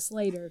remember this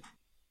later.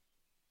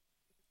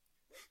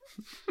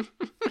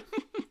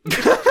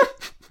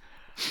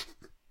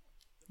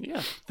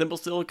 Yeah,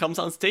 Thimblesill comes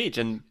on stage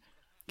and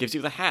gives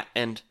you the hat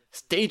and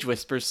stage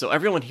whispers so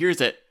everyone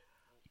hears it.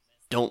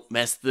 Don't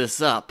mess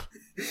this up.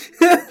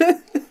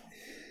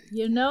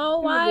 You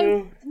know,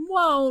 I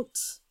won't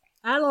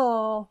at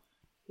all.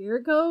 Here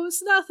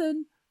goes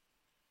nothing.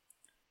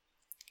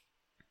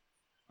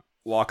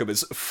 Walkum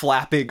is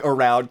flapping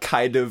around,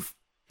 kind of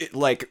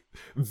like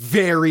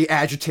very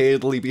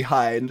agitatedly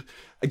behind,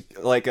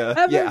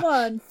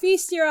 Everyone,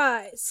 feast your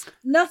eyes.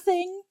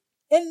 Nothing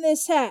in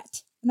this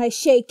hat. And I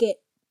shake it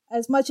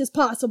as much as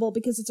possible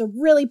because it's a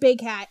really big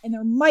hat and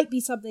there might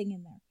be something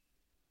in there.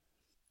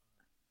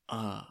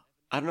 I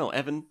don't know,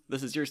 Evan,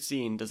 this is your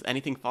scene. Does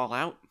anything fall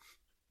out?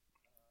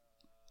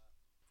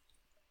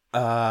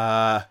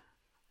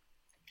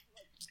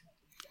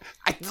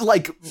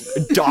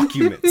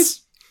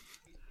 Documents.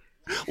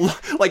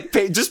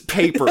 Just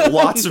paper,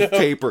 lots of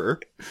paper.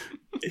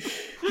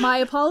 My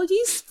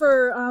apologies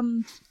for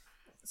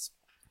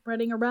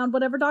spreading around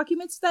whatever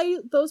documents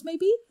those may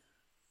be.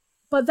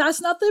 But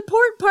that's not the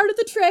important part of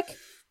the trick.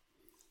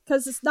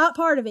 Because it's not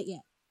part of it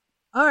yet.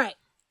 Alright.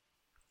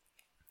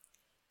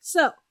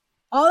 So,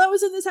 all that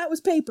was in this hat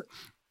was paper.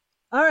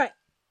 Alright.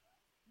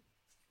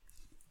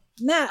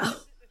 Now.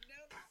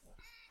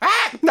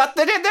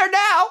 Nothing in there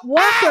now!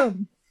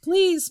 Welcome.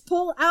 Please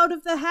pull out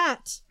of the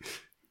hat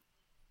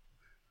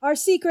our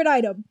secret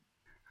item.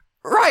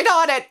 Right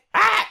on it!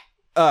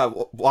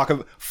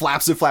 Walkum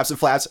flaps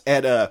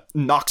and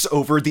knocks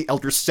over the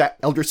elder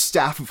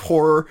staff of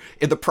horror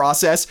in the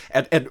process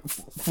and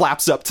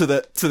flaps up to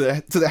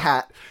the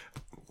hat.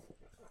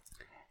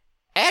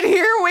 And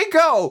here we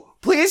go!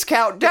 Please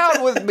count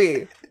down with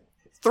me.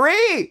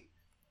 3,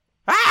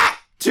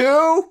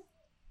 2,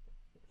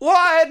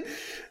 1.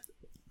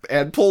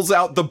 And pulls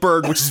out the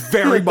bird, which is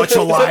very much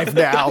alive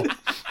now.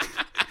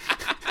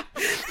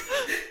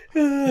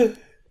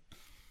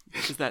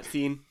 Is that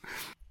scene?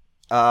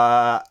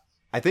 I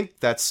think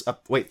that's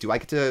up. Wait, do I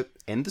get to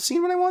end the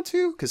scene when I want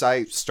to? Because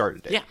I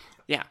started it.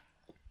 Yeah.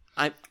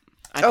 I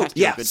passed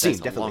you a good scene,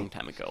 dice a definitely. long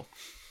time ago.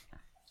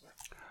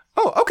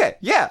 Oh, okay,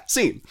 yeah,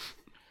 scene.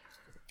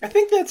 I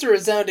think that's a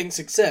resounding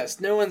success.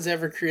 No one's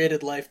ever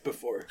created life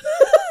before.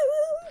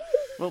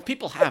 Well,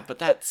 people have, but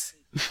that's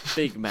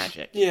big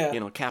magic. Yeah. You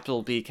know,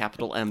 capital B,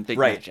 capital M, big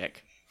Right.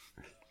 magic.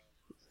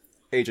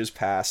 Ages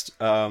passed.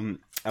 I'm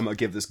gonna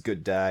give this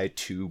good die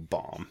to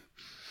Bomb.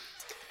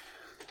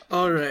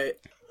 Alright.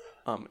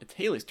 It's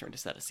Haley's turn to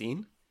set a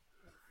scene.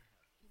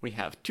 We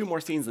have 2 more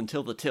scenes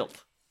until the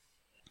tilt.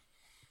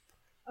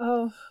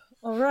 Oh,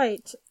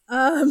 alright.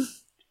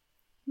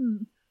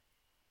 Would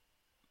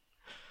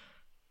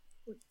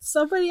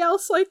somebody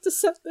else like to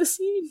set the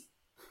scene?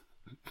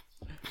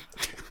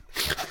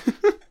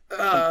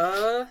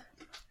 How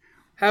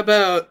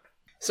about...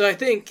 So I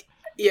think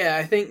Yeah,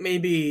 I think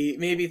maybe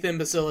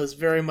Thimbasil has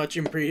very much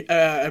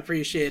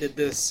appreciated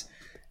this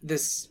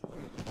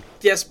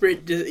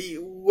desperate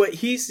what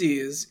he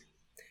sees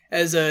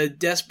as a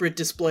desperate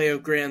display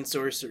of grand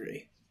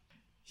sorcery.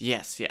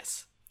 Yes.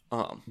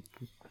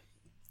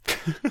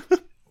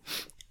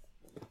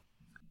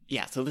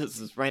 Yeah, so this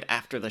is right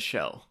after the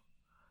show.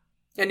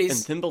 And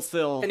he's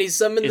Thimblesill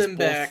summoned is them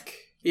back.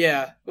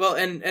 Yeah. Well,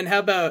 and how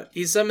about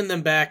he summoned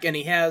them back and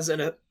he has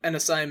an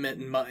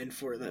assignment in mind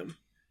for them.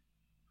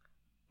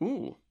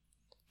 Ooh.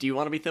 Do you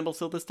want to be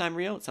Thimblesill this time,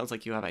 Rio? It sounds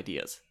like you have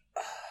ideas.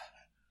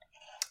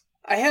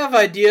 I have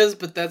ideas,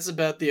 but that's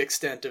about the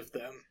extent of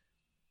them.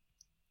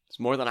 It's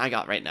more than I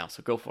got right now,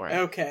 so go for it.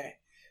 Okay.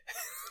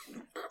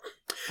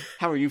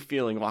 How are you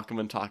feeling, Wacom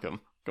and Takum,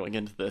 going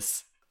into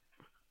this?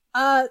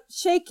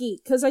 Shaky,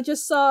 because I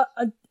just saw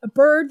a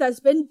bird that's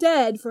been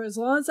dead for as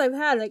long as I've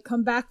had it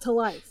come back to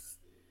life.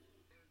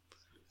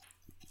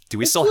 Do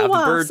we It still flew have the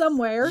off bird?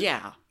 somewhere?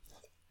 Yeah.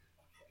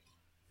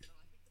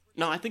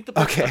 No, I think the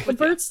bird. Okay. The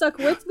bird stuck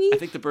with me? I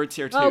think the bird's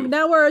here too. Oh,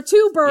 now we're a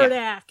two-bird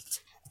Yeah.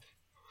 act.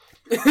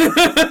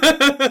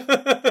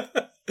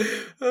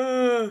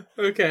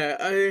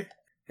 Okay,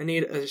 I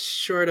need a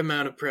short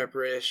amount of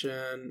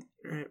preparation.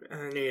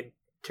 I need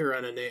to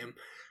run a name.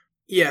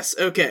 Yes,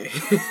 okay.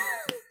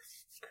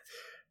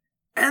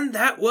 And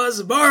that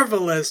was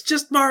marvelous,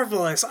 just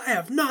marvelous. I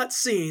have not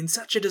seen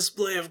such a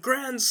display of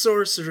grand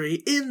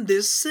sorcery in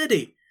this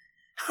city.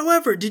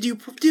 However, did you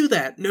do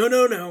that?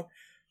 No.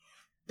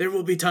 There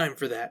will be time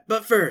for that.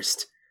 But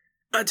first,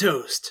 a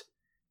toast.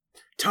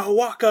 To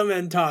Wacom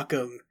and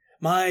Takum,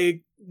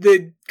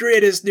 the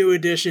greatest new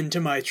addition to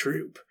my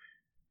troupe.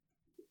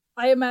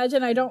 I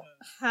imagine I don't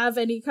have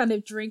any kind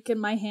of drink in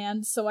my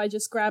hand, so I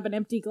just grab an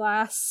empty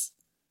glass.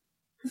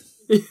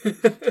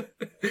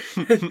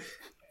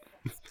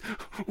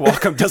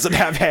 Wacom doesn't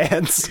have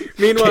hands.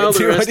 Meanwhile, Can't the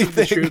do rest of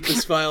the anything. troupe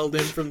is filed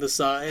in from the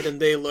side, and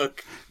they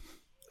look,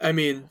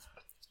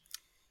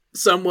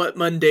 somewhat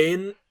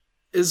mundane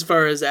as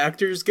far as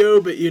actors go,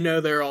 but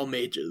they're all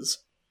mages.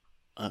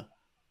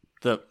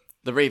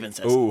 The Raven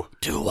says, Ooh.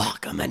 to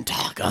Wacom and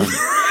Takum.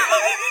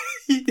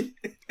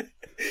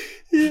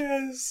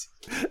 Yes.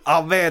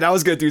 Oh man, I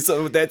was gonna do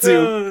something with that too.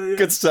 Oh, yeah.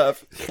 Good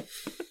stuff.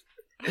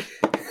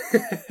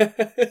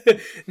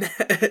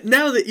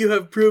 Now that you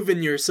have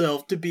proven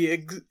yourselves to be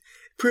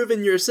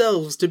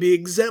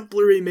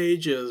exemplary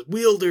mages,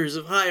 wielders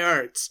of high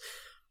arts,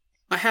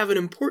 I have an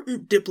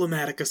important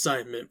diplomatic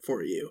assignment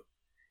for you.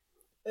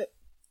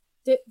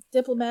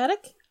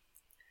 Diplomatic?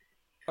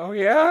 Oh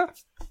yeah.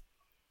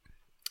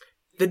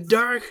 The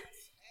dark.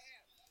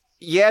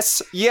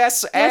 Yes,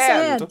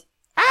 and.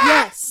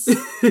 Yes,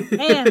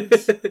 and.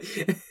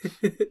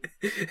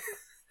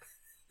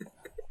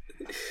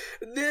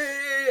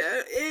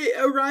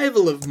 A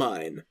rival of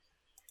mine,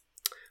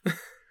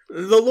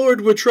 the Lord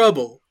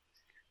Witrouble,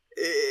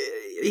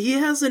 he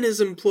has in his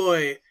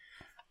employ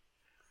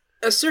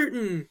a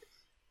certain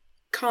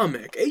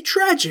comic, a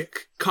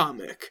tragic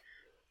comic.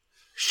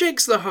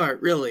 Shakes the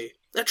heart, really.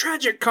 A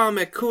tragic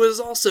comic who is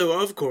also,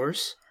 of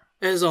course,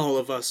 as all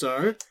of us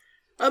are,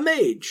 a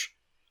mage.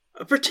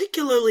 A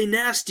particularly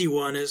nasty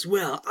one as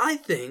well. I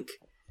think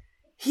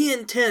he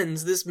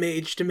intends this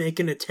mage to make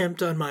an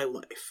attempt on my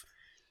life.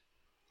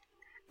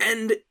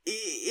 And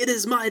it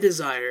is my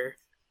desire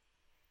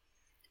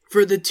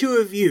for the two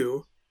of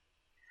you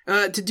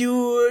to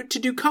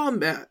do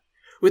combat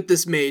with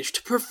this mage,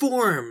 to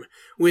perform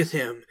with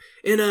him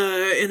in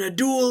a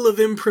duel of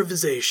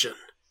improvisation.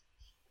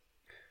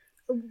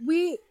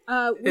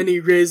 And he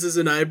raises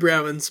an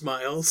eyebrow and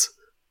smiles.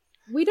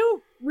 We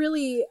don't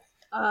really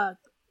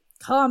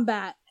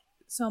combat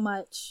so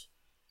much.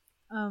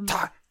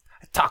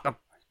 Talk him.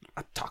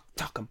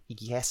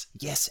 Yes,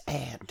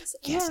 and.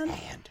 Yes,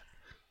 and.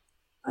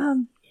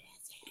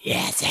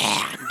 Yes,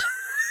 and.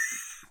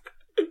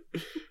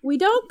 We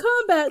don't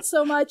combat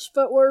so much,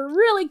 but we're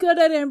really good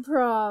at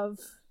improv.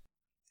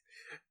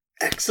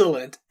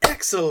 Excellent.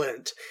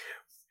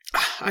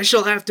 I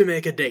shall have to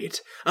make a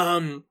date.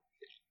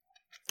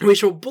 We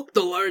shall book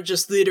the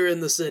largest theater in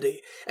the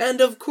city,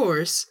 and of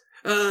course,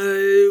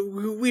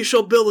 we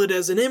shall bill it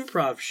as an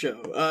improv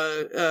show.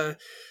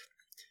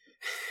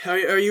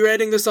 Are you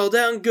writing this all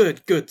down?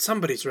 Good.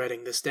 Somebody's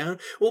writing this down.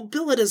 We'll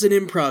bill it as an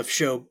improv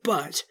show,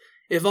 but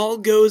if all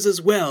goes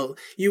as well,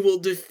 you will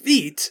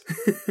defeat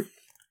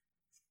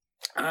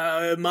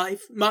my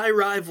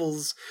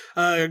rival's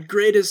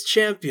greatest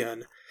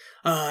champion,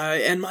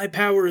 and my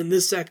power in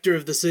this sector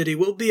of the city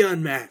will be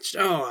unmatched.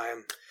 Oh,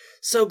 I'm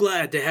so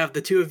glad to have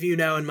the two of you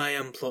now in my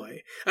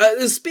employ.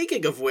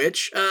 Speaking of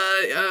which,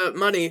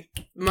 money,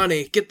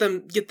 get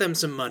them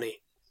some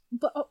money.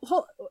 But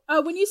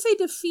when you say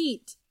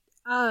defeat,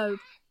 when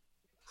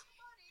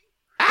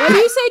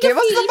you say Give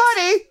us defeat, the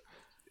money!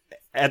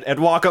 And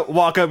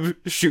Wacom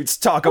shoots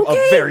Takum a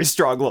very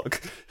strong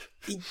look.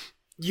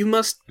 You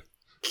must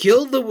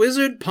kill the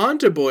wizard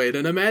Pontaboyd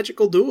in a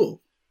magical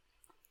duel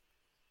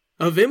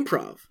of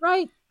improv.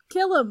 right?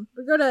 Kill him.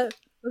 We're gonna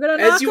knock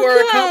As you him are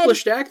dead.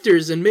 accomplished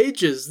actors and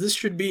mages, this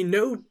should be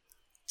no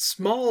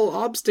small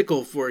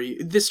obstacle for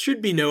you. This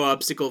should be no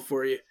obstacle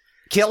for you.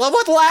 Kill him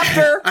with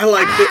laughter. I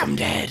like I'm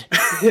dead.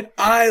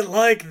 I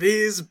like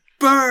these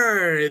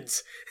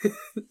birds.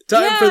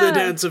 Time for the Yeah.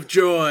 dance of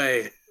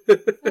joy.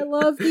 I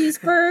love these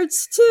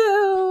birds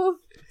too.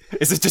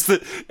 Is it just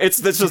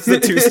just the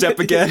two-step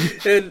again?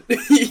 And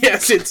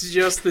yes, it's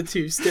just the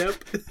two-step.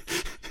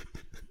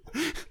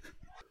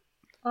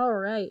 All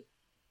right.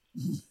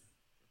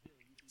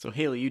 So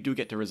Haley, you do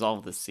get to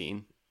resolve this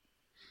scene.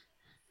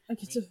 I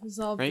get to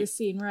resolve Right? this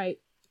scene, right?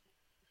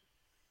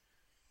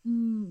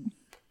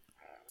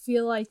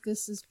 Feel like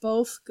this is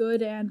both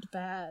good and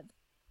bad.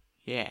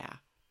 Yeah.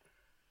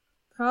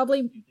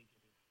 Probably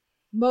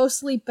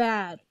mostly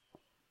bad.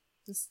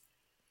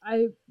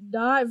 I'm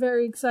not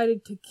very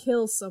excited to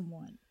kill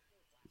someone.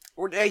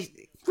 We're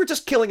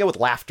just killing it with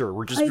laughter.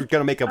 We're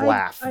gonna make him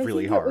laugh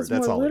really think hard. It was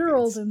That's more all.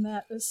 literal It means. than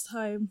that this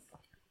time.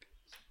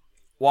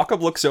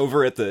 Walkup looks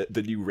over at the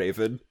new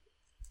Raven.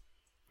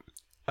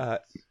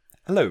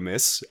 Hello,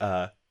 miss.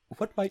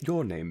 What might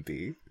your name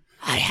be?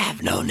 I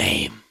have no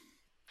name.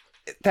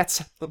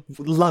 That's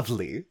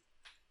lovely.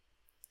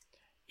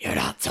 You're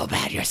not so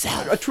bad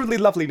yourself. A truly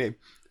lovely name.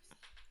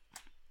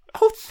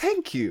 Oh,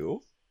 thank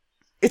you.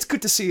 It's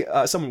good to see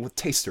someone with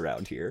taste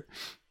around here.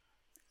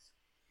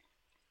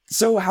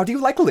 So, how do you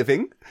like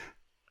living?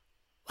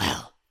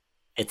 Well,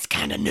 it's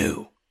kinda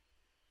new.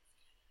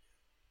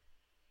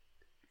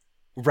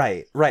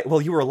 Right.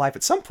 Well, you were alive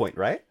at some point,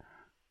 right?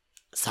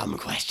 Some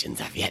questions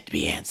have yet to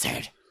be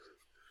answered.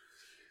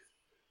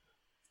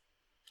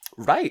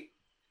 Right.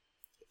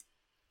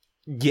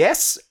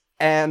 Yes,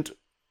 and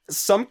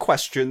some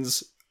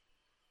questions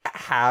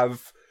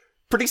have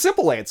pretty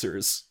simple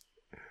answers.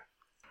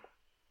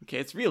 Okay,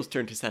 it's Real's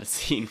turn to set a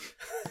scene.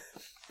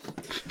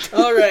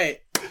 All right.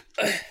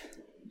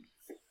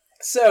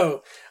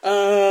 So,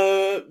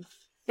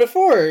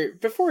 before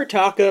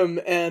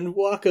Takum and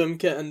Wacom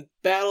can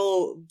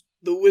battle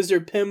the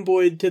wizard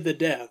Pemboid to the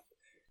death,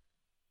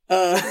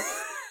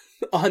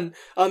 on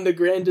the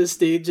grandest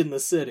stage in the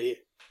city,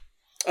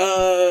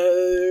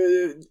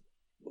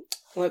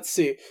 let's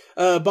see.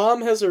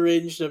 Bomb has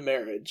arranged a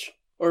marriage,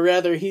 or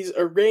rather, he's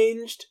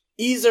arranged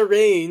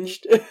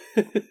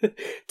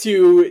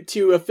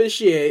to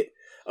officiate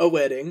a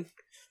wedding.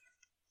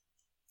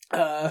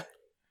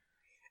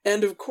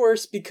 And of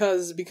course,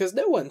 because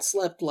no one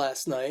slept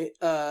last night,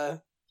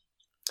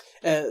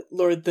 at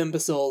Lord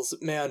Thimblesil's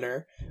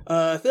manor,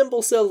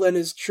 Thimblesil and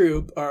his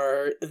troop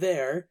are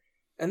there,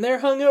 and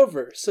they're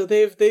hungover, so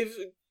they've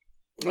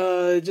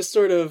just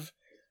sort of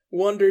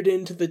wandered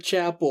into the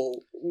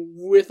chapel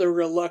with a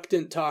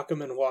reluctant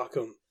Takum and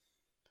Wacom.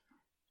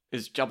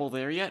 Is Jubble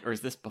there yet, or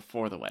is this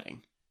before the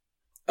wedding?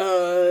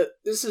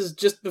 This is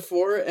just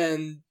before,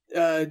 and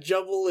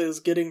Jubble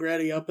is getting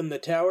ready up in the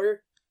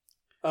tower.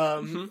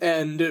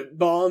 And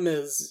Bomb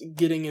is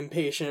getting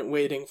impatient,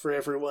 waiting for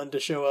everyone to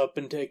show up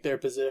and take their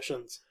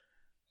positions.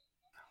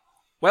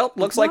 Well,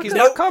 looks like he's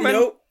not coming.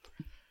 Nope.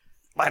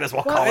 Might as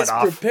well I call was it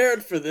off.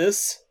 prepared for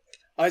this.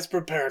 I was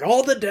prepared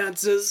all the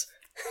dances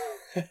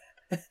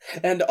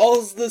and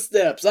all the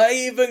steps. I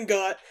even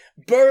got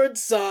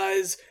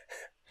bird-size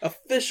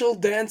official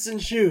dancing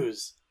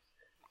shoes.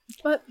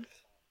 But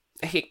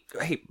Hey,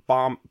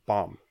 bomb.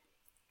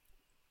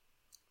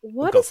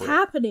 what Go is for it.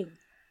 happening?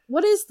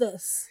 What is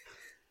this?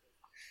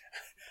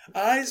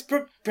 I's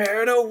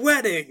prepared a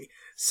wedding.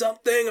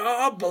 Something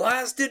our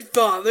blasted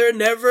father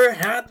never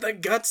had the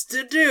guts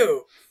to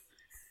do.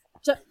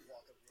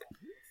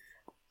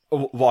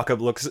 Walkup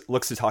looks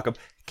to Takum.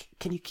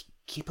 Can you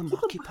keep him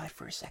occupied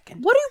for a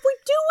second? What are we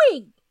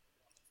doing?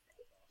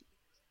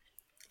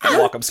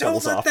 Walkup Don't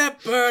scuttles let off.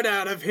 that bird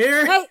out of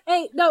here.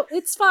 Hey, no,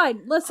 it's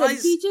fine. Listen, I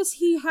s-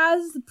 he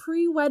has the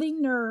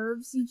pre-wedding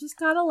nerves. You just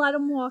gotta let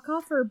him walk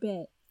off for a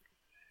bit.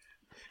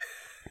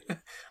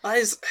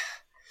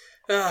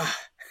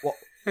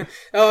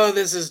 Oh,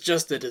 this is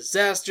just a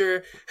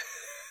disaster.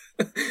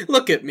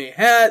 Look at me,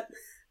 hat.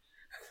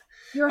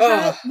 Your Oh,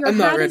 hat, I'm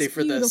not hat ready is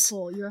for this.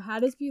 beautiful. Your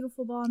hat is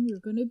beautiful, Bomb. You're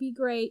gonna be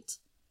great.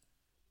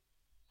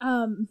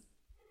 But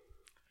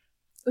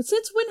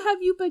since when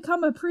have you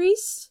become a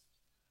priest?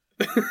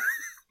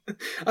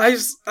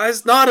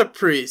 I's not a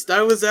priest.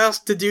 I was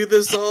asked to do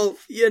this all,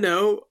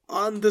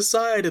 on the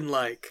side and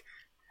like.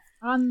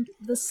 On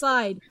the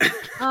side.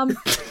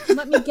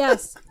 Let me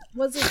guess.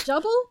 Was it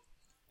Jubble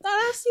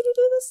that asked you to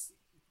do this?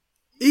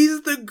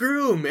 He's the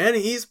groom, and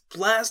he's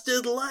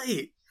blasted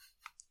light.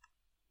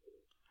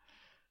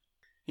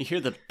 You hear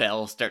the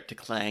bell start to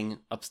clang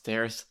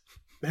upstairs.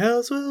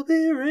 Bells will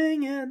be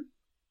ringing.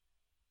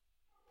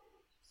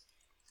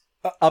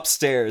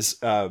 Upstairs,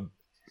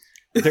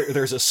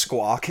 there's a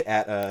squawk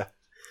at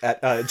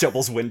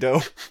Jubble's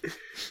window.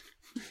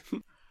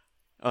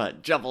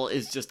 Jubble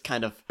is just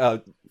kind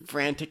of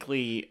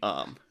frantically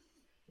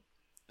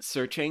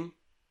searching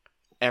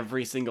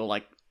every single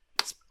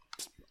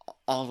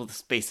all of the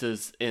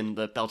spaces in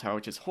the bell tower,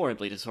 which is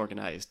horribly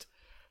disorganized,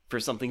 for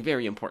something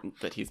very important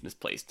that he's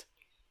misplaced.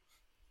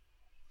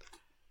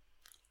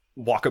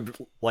 Walkup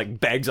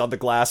bangs on the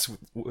glass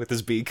with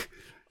his beak.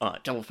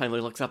 Jubble finally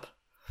looks up.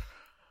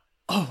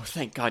 Oh,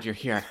 thank God you're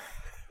here.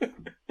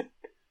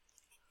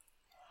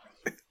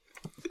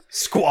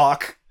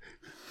 Squawk.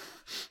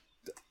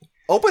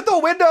 Open the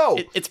window.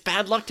 It's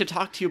bad luck to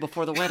talk to you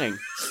before the wedding.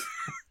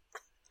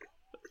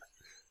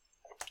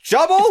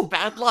 Jubble.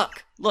 Bad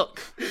luck.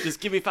 Look, just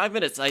give me 5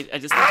 minutes. I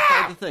just need to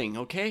find the thing,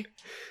 okay?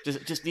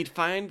 Just need to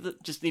find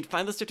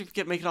the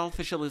certificate, make it all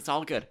official. It's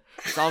all good.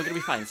 It's all gonna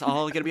be fine. It's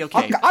all gonna be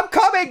okay. I'm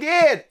coming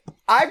in.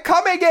 I'm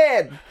coming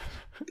in.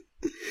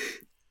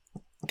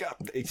 God,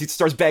 he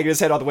starts banging his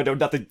head on the window.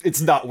 Nothing.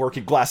 It's not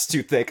working. Glass is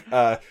too thick.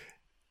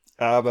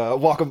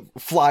 Wacom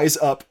flies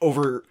up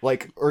over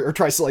or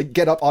tries to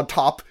get up on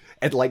top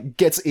and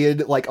gets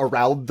in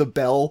around the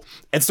bell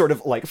and sort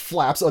of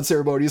flaps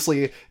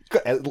unceremoniously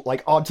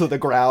onto the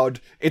ground.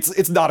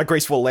 It's not a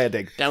graceful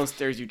landing.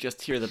 Downstairs, you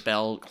just hear the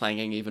bell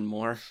clanging even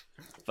more.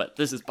 But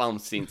this is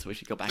Bomb's scene, so we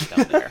should go back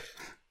down there.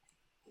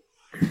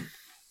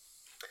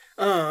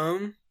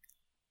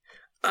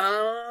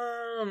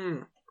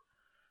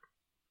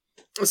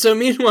 So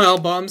meanwhile,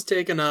 Bomb's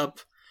taken up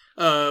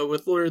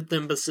with Lord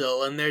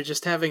Thimbasil, and they're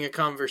just having a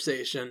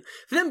conversation.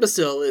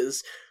 Thimbasil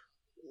is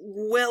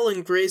well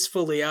and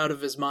gracefully out of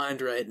his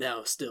mind right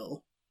now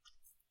still.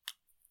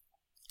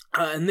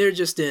 And they're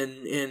just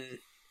in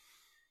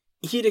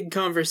heated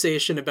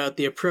conversation about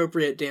the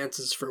appropriate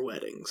dances for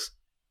weddings.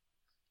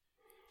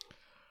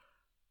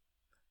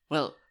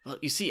 Well,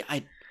 you see,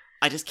 I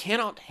just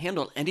cannot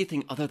handle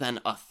anything other than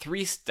a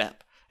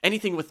 3-step.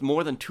 Anything with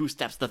more than 2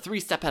 steps. The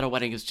 3-step at a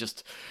wedding is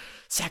just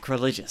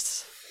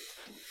sacrilegious.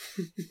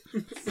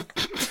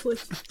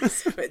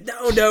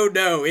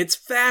 No, it's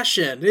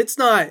fashion. It's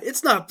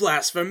not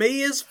blasphemy,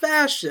 it's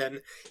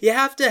fashion. You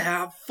have to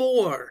have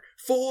 4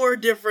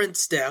 different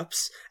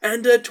steps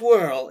and a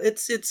twirl.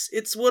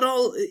 It's what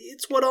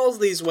all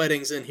these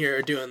weddings in here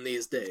are doing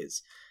these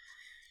days.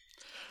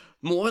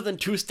 More than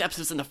 2 steps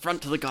is an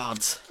affront to the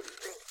gods.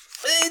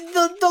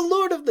 The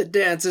Lord of the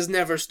Dance has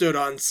never stood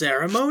on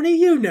ceremony.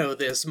 You know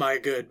this, my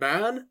good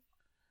man.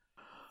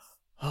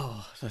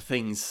 Oh, the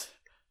things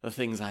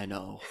I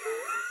know.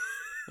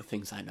 The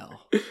things I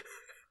know.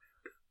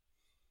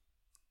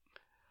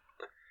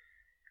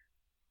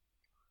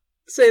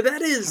 Say,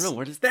 that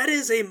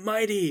is a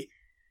mighty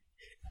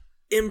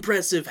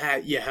impressive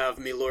hat you have,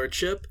 me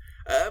lordship.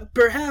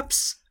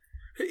 Perhaps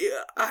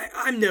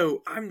I'm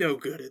no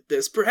good at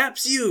this.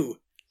 Perhaps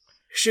you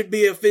should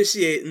be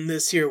officiating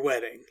this here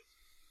wedding.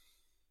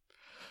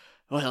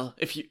 Well,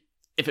 if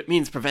it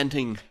means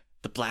preventing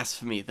the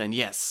blasphemy, then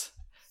yes.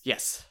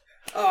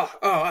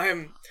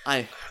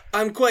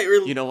 I'm quite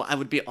relieved. You know, I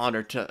would be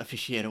honored to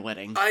officiate a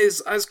wedding. I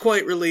was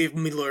quite relieved,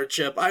 me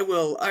lordship. I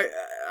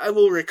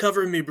will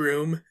recover me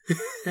broom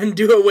and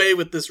do away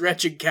with this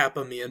wretched cap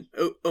of me and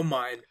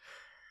mine.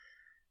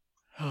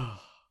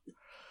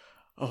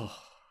 Oh.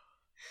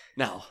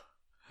 Now,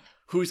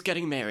 who's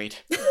getting married?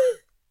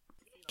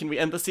 Can we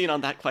end the scene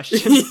on that question?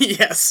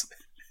 Yes.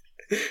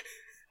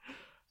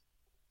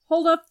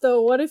 Hold up,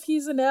 though. What if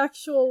he's an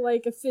actual,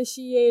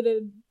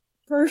 officiated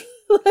person?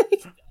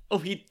 Oh,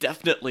 he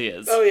definitely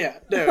is. Oh, yeah.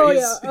 No, oh,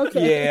 yeah,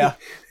 okay. Yeah.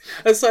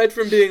 Aside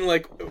from being,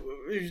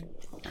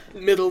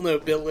 middle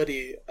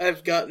nobility,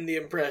 I've gotten the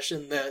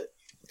impression that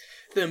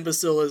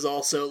Thimbasil is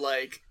also,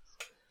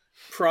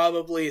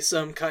 probably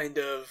some kind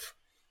of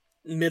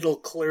middle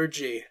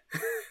clergy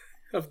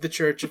of the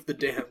Church of the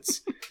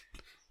Dance.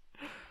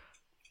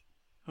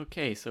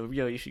 Okay, so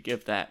Rio, you should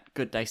give that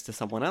good dice to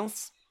someone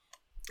else.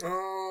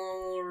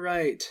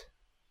 Alright.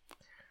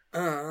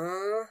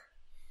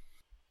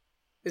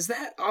 Is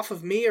that off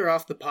of me or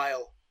off the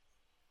pile?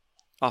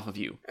 Off of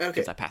you. Okay.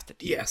 Because I passed it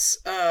to you. Yes.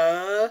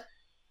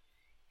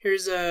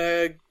 Here's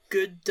a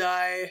good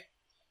die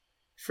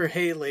for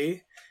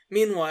Haley.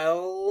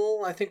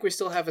 Meanwhile, I think we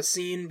still have a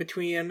scene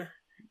between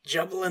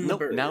Jubble and the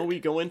bird. Now we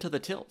go into the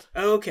tilt.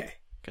 Okay.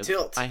 'Cause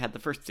Tilt. I had the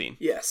first scene.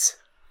 Yes.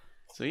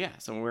 So yeah,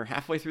 so we're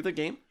halfway through the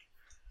game.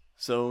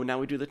 So now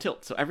we do the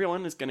tilt. So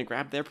everyone is going to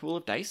grab their pool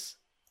of dice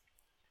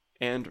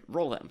and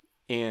roll them.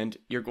 And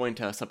you're going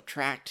to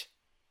subtract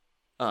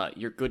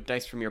your good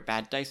dice from your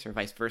bad dice, or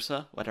vice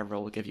versa. Whatever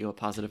will give you a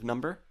positive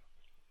number.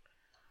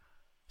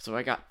 So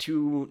I got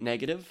 2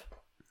 negative.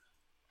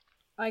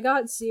 I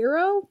got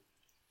 0.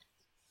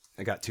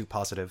 I got 2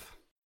 positive.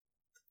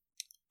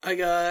 I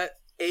got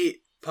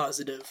 8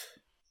 positive.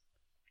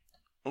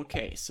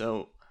 Okay,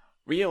 so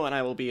Rio and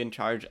I will be in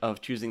charge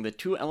of choosing the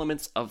 2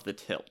 elements of the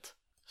tilt.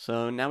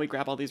 So now we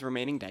grab all these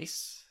remaining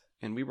dice,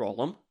 and we roll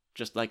them,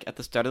 just like at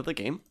the start of the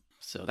game.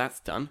 So that's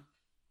done.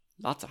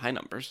 Lots of high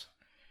numbers.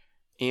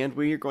 And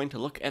we're going to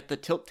look at the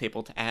tilt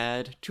table to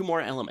add 2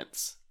 more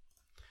elements.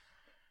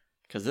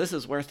 Because this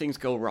is where things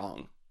go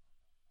wrong.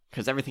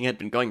 Because everything had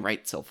been going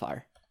right so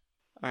far.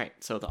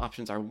 Alright, so the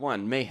options are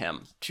 1,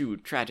 mayhem, 2,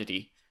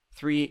 tragedy,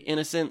 3,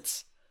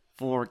 innocence,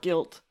 4,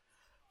 guilt,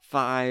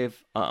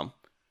 5,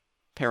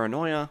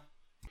 paranoia,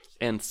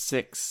 and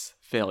 6,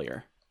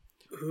 failure.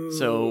 Ooh.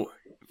 So,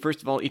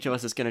 first of all, each of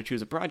us is going to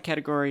choose a broad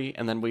category,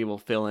 and then we will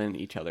fill in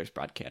each other's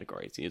broad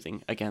categories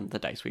using, again, the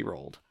dice we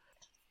rolled.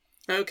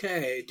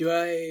 Okay,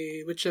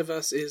 which of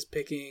us is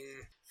picking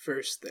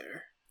first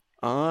there?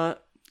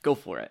 Go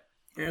for it.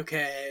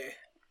 Okay.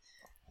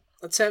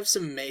 Let's have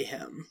some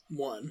mayhem.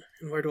 1.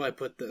 And where do I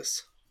put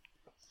this?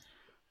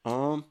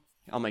 I'll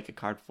make a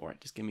card for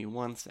it. Just give me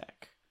 1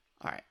 sec.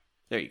 All right,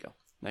 there you go.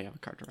 Now you have a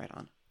card to write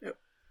on. Yep.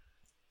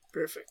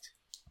 Perfect.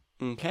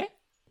 Okay.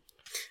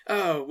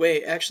 Oh,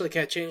 wait, actually,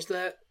 can I change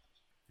that?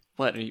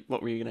 What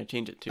were you gonna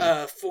change it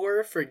to?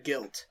 4 for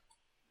guilt.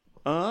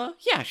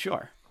 Yeah,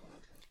 sure.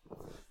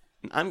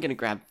 I'm gonna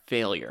grab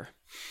failure.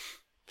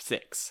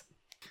 6.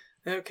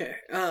 Okay,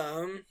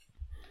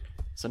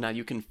 So now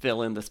you can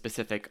fill in the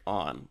specific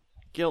on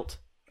guilt,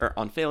 or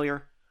on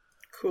failure,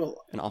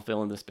 cool. and I'll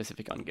fill in the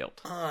specific on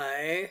guilt.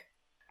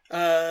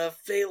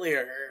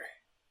 Failure.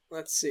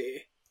 Let's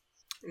see.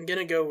 I'm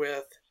gonna go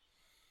with...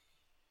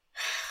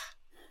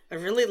 I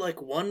really like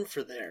 1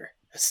 for there.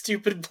 A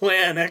stupid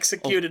plan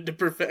executed to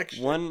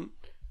perfection. 1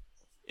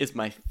 is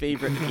my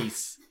favorite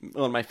piece,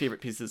 one of my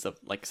favorite pieces of,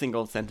 like,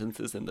 single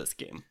sentences in this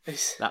game.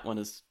 That one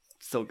is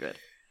so good.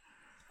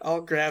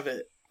 I'll grab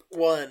it.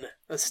 1.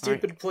 A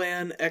stupid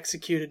plan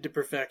executed to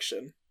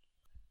perfection.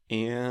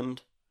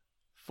 And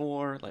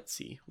 4, let's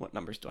see, what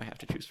numbers do I have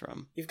to choose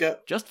from? You've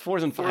got Just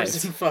 4s and 5s.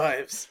 4s and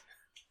 5s.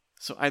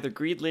 So either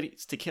greed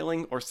leads to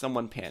killing or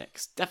someone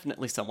panics.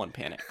 Definitely someone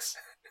panics.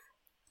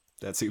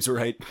 That seems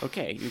right.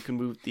 Okay, you can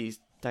move these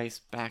dice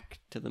back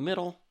to the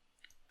middle.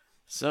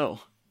 So,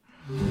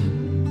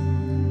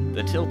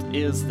 the tilt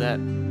is that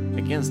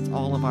against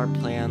all of our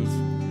plans,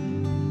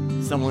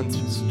 someone's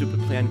stupid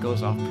plan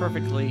goes off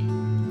perfectly,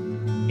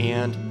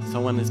 and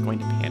someone is going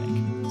to panic.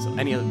 So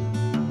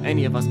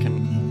any of us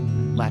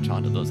can latch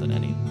onto those at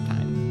any time.